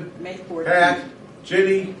 Kevin, May 14th. Pat,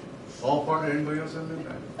 Ginny, all part of anybody else on that?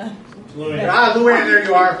 Luann. Luann, there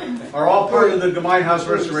you are all part of the Gemeinde House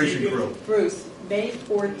restoration crew. Bruce, May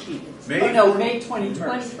 14th. May- Oh, no, May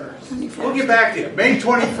 21st. We'll get back to you. May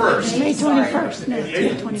 21st. May 21st. No, And May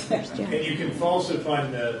you- 21st, yeah. And you can also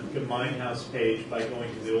find the Gemeinde House page by going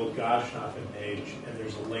to the Old Goshenhoppen page, and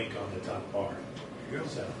there's a link on the top bar.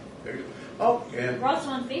 So, There you go. Oh, We're also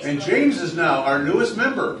on Facebook. and James is now our newest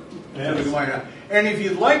member of the Yes. Gemeinde House. And if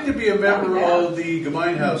you'd like to be a member of the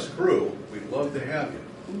Gemeinde House crew, we'd love to have you.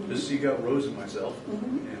 Just seek out Rose and myself, and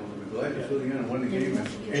we'll be glad to fill you in on when the game is.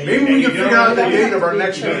 and Maybe we you can don't figure out the have to date of our be-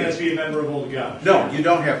 next You don't have meeting. to be a member of Old Gosh. No, you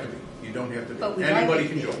don't have to be. You don't have to But be. we'd Anybody like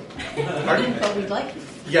can it. join. Pardon? But we'd like it.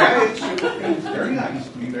 Yeah, it's very nice.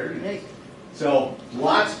 Be very nice. So,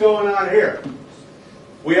 lots going on here.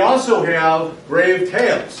 We also have Grave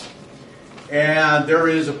Tales. And there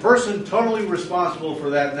is a person totally responsible for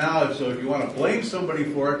that now. So if you want to blame somebody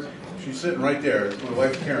for it, she's sitting right there. It's my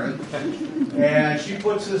wife, Karen. And she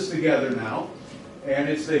puts this together now. And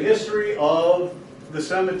it's the history of the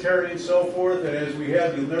cemetery and so forth. And as we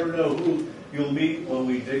have, you'll never know who you'll meet when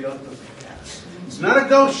we dig up the past. It's not a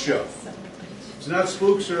ghost show. It's not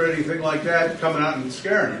spooks or anything like that coming out and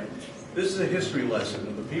scaring you. This is a history lesson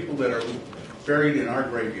of the people that are buried in our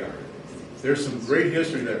graveyard. There's some great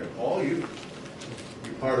history there. Paul, you're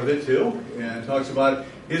part of it too. And it talks about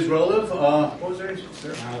his relative, what was her name?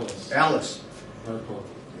 Alice. Alice. Merkel.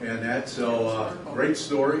 And that's a great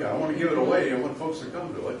story. I don't want to give it away. I want folks to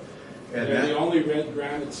come to it. And They're the that, only red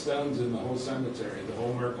granite stones in the whole cemetery, the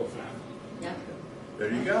whole Merkel family. Yeah.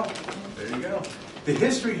 there you go. There you go. The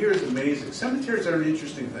history here is amazing. Cemeteries are an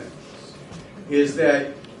interesting thing. Is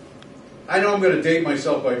that I know I'm going to date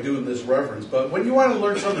myself by doing this reference, but when you want to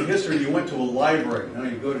learn something history, you went to a library. Now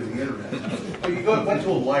you go to the internet. But went to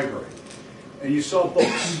a library, and you saw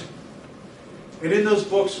books. And in those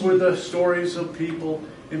books were the stories of people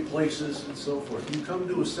and places and so forth. You come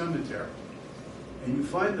to a cemetery, and you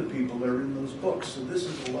find the people that are in those books. So this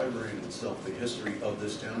is a library in itself, the history of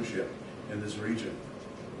this township and this region.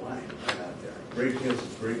 Why not there? Great Hills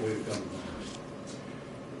is a great way to come.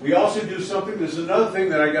 We also do something, this is another thing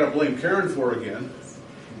that I got to blame Karen for again,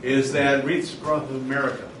 is that Wreaths Across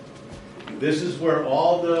America. This is where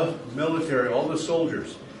all the military, all the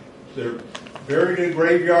soldiers, they're buried in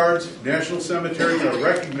graveyards, national cemeteries are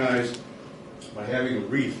recognized by having a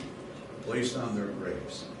wreath placed on their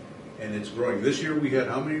graves. And it's growing. This year we had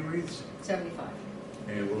how many wreaths? 75.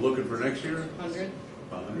 And we're looking for next year? 100.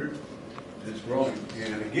 100. It's growing.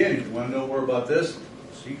 And again, if you want to know more about this,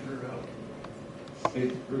 seek her out.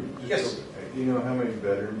 Hey, Bruce, Yes. do you know how many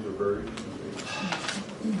veterans are buried?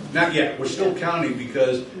 Not yet. We're still counting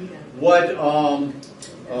because what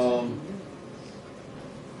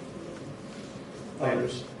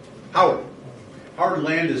Howard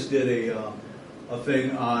Landis did a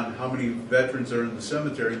thing on how many veterans are in the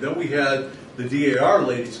cemetery. Then we had the DAR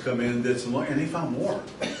ladies come in and did some, and they found more.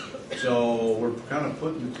 So we're kind of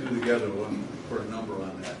putting the two together for a number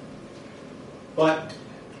on that. But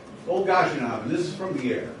Old Goshenhoppen, this is from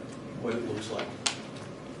the air, what it looks like.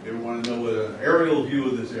 You ever want to know what an aerial view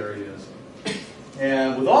of this area is?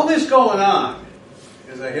 And with all this going on,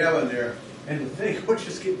 as I have on there, and to think we're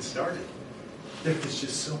just getting started. There's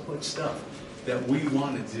just so much stuff that we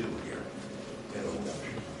want to do here at Old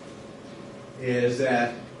Goshenhoppen. Is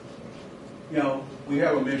that, you know, we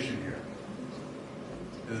have a mission here.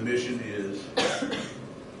 And the mission is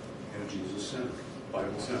Jesus Center,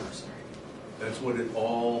 Bible Center. That's what it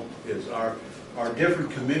all is. Our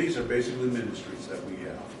different committees are basically ministries that we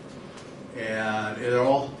have. And they're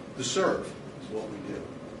all to serve is what we do.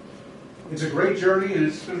 It's a great journey, and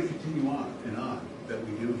it's going to continue on and on that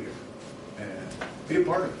we do here. And be a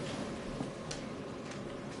part of it.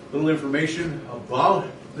 Little information about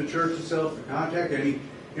the church itself, the contact, any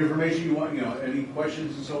information you want, any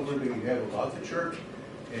questions and so forth that you have about the church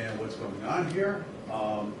and what's going on here.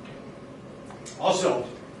 Also,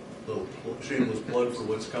 a little shameless plug for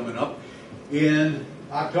what's coming up in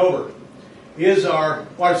October is not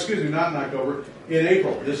in October, in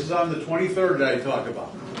April. This is on the 23rd that I talked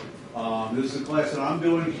about. This is a class that I'm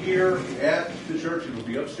doing here at the church. It will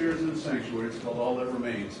be upstairs in the sanctuary. It's called All That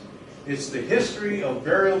Remains. It's the history of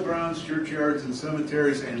burial grounds, churchyards, and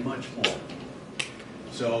cemeteries, and much more.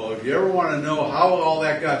 So if you ever want to know how all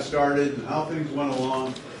that got started and how things went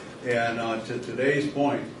along, and to today's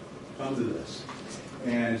point, come to this.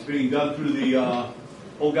 And it's being done through the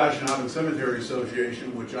Old Goshenhoppen Cemetery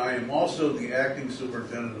Association, which I am also the acting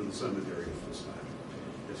superintendent of the cemetery at this time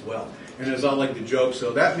as well. And as I like to joke,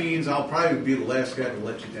 so that means I'll probably be the last guy to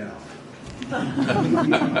let you down.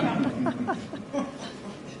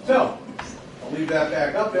 So, I'll leave that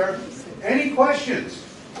back up there. Any questions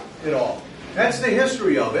at all? That's the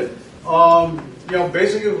history of it.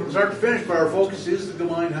 Basically from start to finish, but our focus is the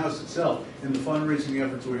Galine House itself and the fundraising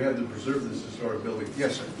efforts we have to preserve this historic building.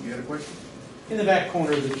 Yes, sir. You had a question? In the back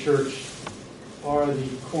corner of the church are the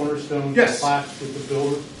cornerstones plaques with the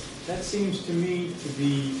builder. That seems to me to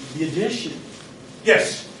be the addition.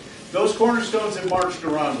 Yes. Those cornerstones have marched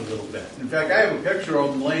around a little bit. In fact, I have a picture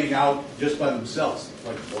of them laying out just by themselves,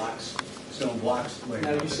 like blocks, stone blocks laying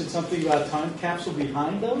out. Now, you said something about a time capsule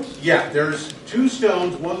behind those? Yeah, there's two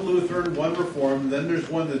stones, one Lutheran, one Reformed, then there's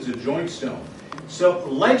one that's a joint stone. So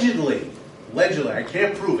allegedly, I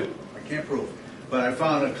can't prove it, but I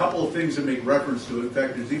found a couple of things that make reference to it. In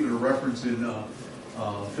fact, there's even a reference in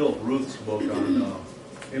Philip Ruth's book on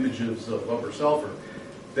images of Upper Sulphur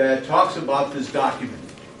that talks about this document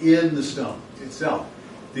in the stone itself.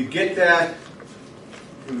 To get that,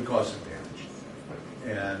 it would cause some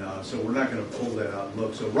damage. And so we're not going to pull that out and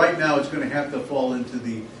look. So right now it's going to have to fall into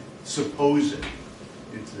the supposed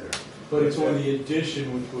it's there. But it's on the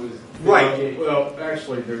addition, which was... Right. Well,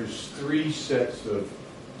 actually, there's 3 sets of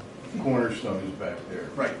cornerstones back there.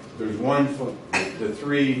 Right. There's one from the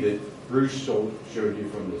 3 that Bruce showed you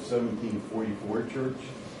from the 1744 church.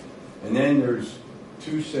 And then there's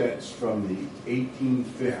 2 sets from the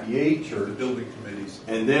 1858 church. The building committees.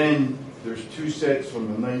 And then there's 2 sets from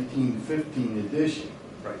the 1915 edition.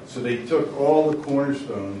 Right. So they took all the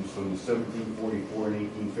cornerstones from the 1744 and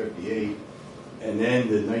 1858, and then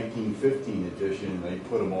the 1915 edition, and they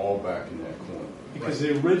put them all back in that corner. Because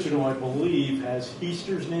the original, I believe, has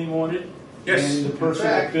Heaster's name on it. Yes. And the person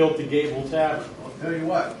that built the Gable Tavern. I'll tell you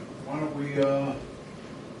what. Why don't we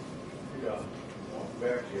walk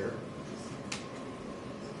back here?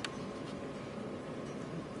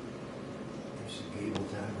 Gable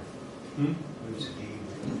Tavern? Hmm? Where's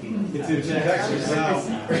Gable? It's in Texas.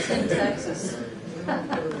 now. It's in Texas.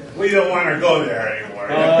 We don't want to go there anymore.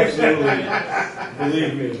 Oh, absolutely.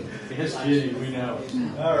 Believe me. Yes, Ginny, we know.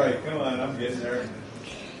 All right, come on, I'm getting there.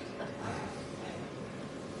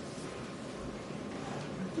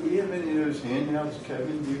 Do we have any of those handouts,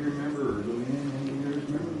 Kevin? Do you remember, or Luann, any of those?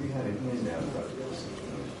 Remember we had a handout about this?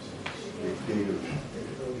 The date of.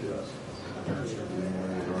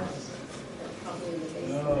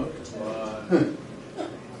 Oh, come on.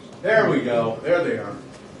 There we go. There they are.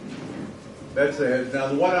 That's it. Now,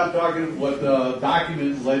 the one I'm talking, what the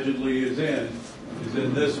document allegedly is in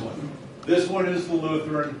this one. This one is the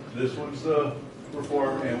Lutheran. This one's the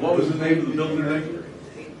Reformed. And what was the name of the building name?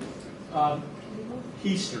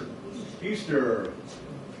 Easter. Easter.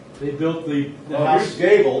 They built the Oh, house.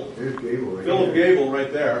 here's Gable. There's Gable right Philip there. Gable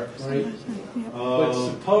right there. Right. But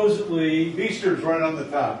supposedly, Easter's right on the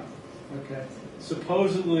top. okay,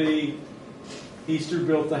 supposedly Easter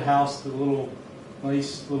built the house, the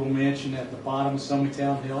nice little mansion at the bottom of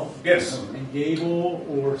Summitown Hill. Yes. And Gable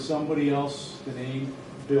or somebody else, the name,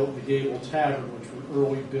 built the Gable Tavern, which were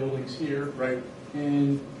early buildings here. Right.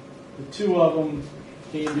 And the two of them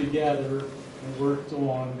came together and worked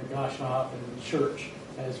on the Goshenhoppen Church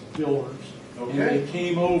as builders. And Okay. they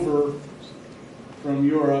came over from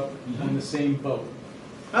Europe on the same boat,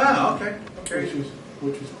 Ah, okay.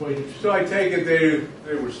 which was quite interesting. So I take it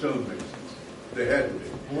they were stonemasons. They had to be.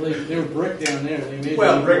 Well, they were brick down there. They made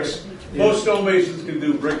Well, them bricks. Yeah. Most stonemasons can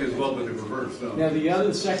do brick as well, but they prefer stone. Now,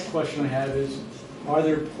 the second question I have is, are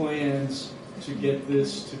there plans to get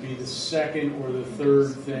this to be the second or the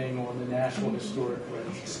third thing on the National Historic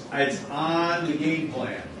Register? It's on the game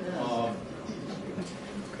plan.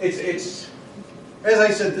 It's as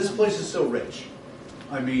I said, this place is so rich.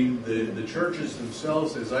 I mean, the churches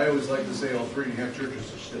themselves, as I always like to say, all 3.5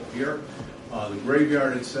 churches are still here. The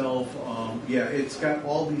graveyard itself, yeah, it's got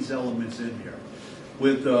all these elements in here.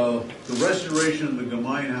 With the restoration of the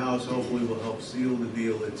Gemein House, hopefully will help seal the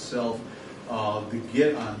deal itself to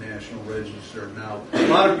get on National Register. Now, a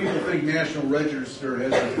lot of people think National Register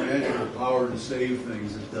has this magical power to save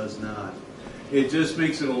things. It does not. It just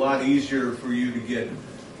makes it a lot easier for you to get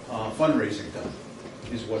fundraising done,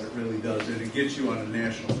 is what it really does. And it gets you on a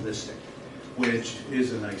national listing, which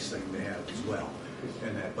is a nice thing to have as well.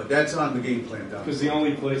 But that's on the game plan down. Because the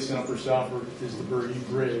only place in Upper Southwark is the Bertie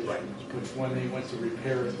Bridge, Right. which when they went to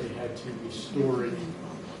repair it, they had to restore it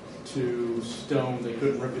to stone. They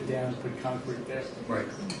couldn't rip it down and put concrete there. Right.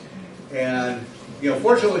 And,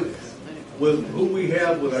 fortunately, with who we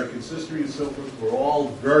have with our consistory and so forth, we're all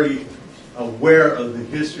very aware of the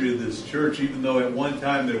history of this church, even though at one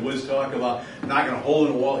time there was talk about knocking a hole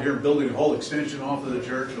in the wall here, building a whole extension off of the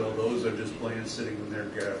church. Well, those are just plans sitting in there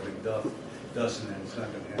gathering dust, and it's not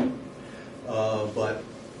going to happen. But,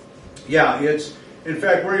 yeah, in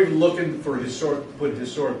fact, we're even looking for put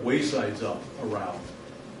historic waysides up around.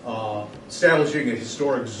 Establishing a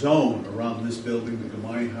historic zone around this building, the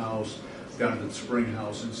Gemein House, down to the Spring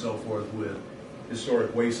House and so forth, with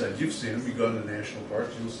historic waysides. You've seen them. You go to the national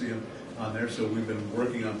parks, you'll see them on there. So we've been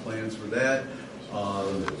working on plans for that.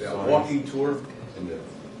 A walking tour. And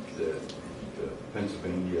the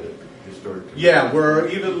Pennsylvania Historic. Yeah, we're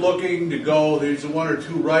even looking to go, there's one or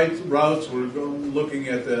two routes. We're looking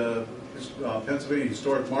at the Pennsylvania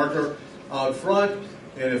Historic Marker out front.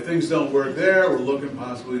 And if things don't work there, we're looking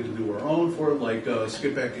possibly to do our own for it, like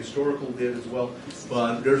Skip Back Historical did as well.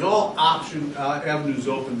 But there's all avenues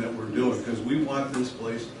open that we're doing, because we want this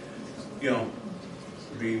place, to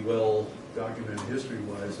be well documented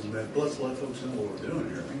history-wise, and let's let folks know what we're doing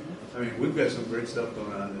here. I mean, we've got some great stuff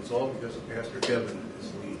going on. It's all because of Pastor Kevin and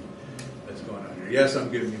his lead that's going on here. Yes,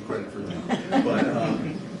 I'm giving you credit for that. But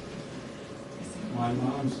My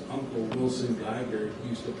mom's uncle, Wilson Geiger,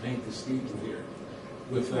 used to paint the steeple here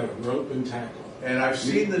with rope and tackle. and I've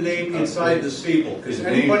seen the name inside the steeple, because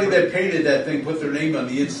anybody that painted that thing put their name on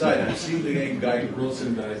the inside. I've seen the name Geiger.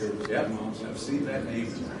 Wilson Geiger was Yep, my mom's uncle. I've seen that name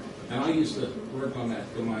in there. And I used to work on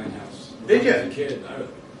that Gemein House. Did When I was you? a kid.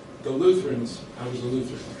 The Lutherans, I was a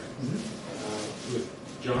Lutheran there. Mm-hmm.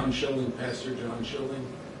 With John Schilling, Pastor John Schilling,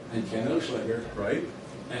 and Ken Oschlager. Right?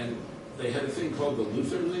 And they had a thing called the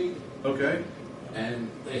Luther League, Okay. and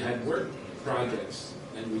they had work projects.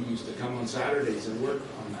 And we used to come on Saturdays and work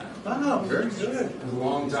on that. Oh, very good. It was a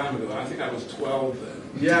long time ago. I think I was 12 then.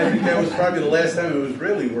 Yeah, I think that was probably the last time it was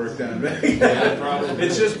really worked on. Yeah, probably.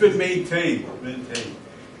 It's just been maintained.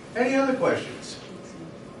 Any other questions?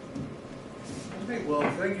 Okay, well,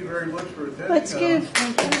 thank you very much for attending. Let's give.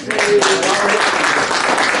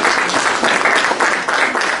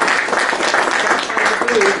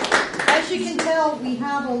 As you can tell, we we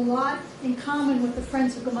have a lot in common with the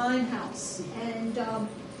Friends of Goshenhoppen, and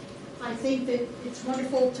I think that it's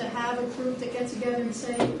wonderful to have a group that gets together and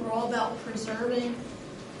say we're all about preserving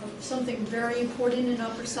something very important in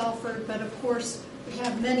Upper Salford, but of course we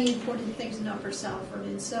have many important things in Upper Salford.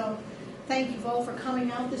 And so thank you all for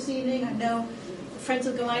coming out this evening. I know the Friends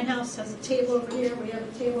of Goshenhoppen has a table over here, we have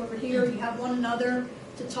a table over here, you have one another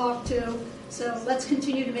to talk to. So let's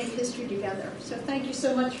continue to make history together. So thank you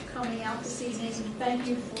so much for coming out this evening, and thank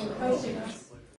you for hosting us.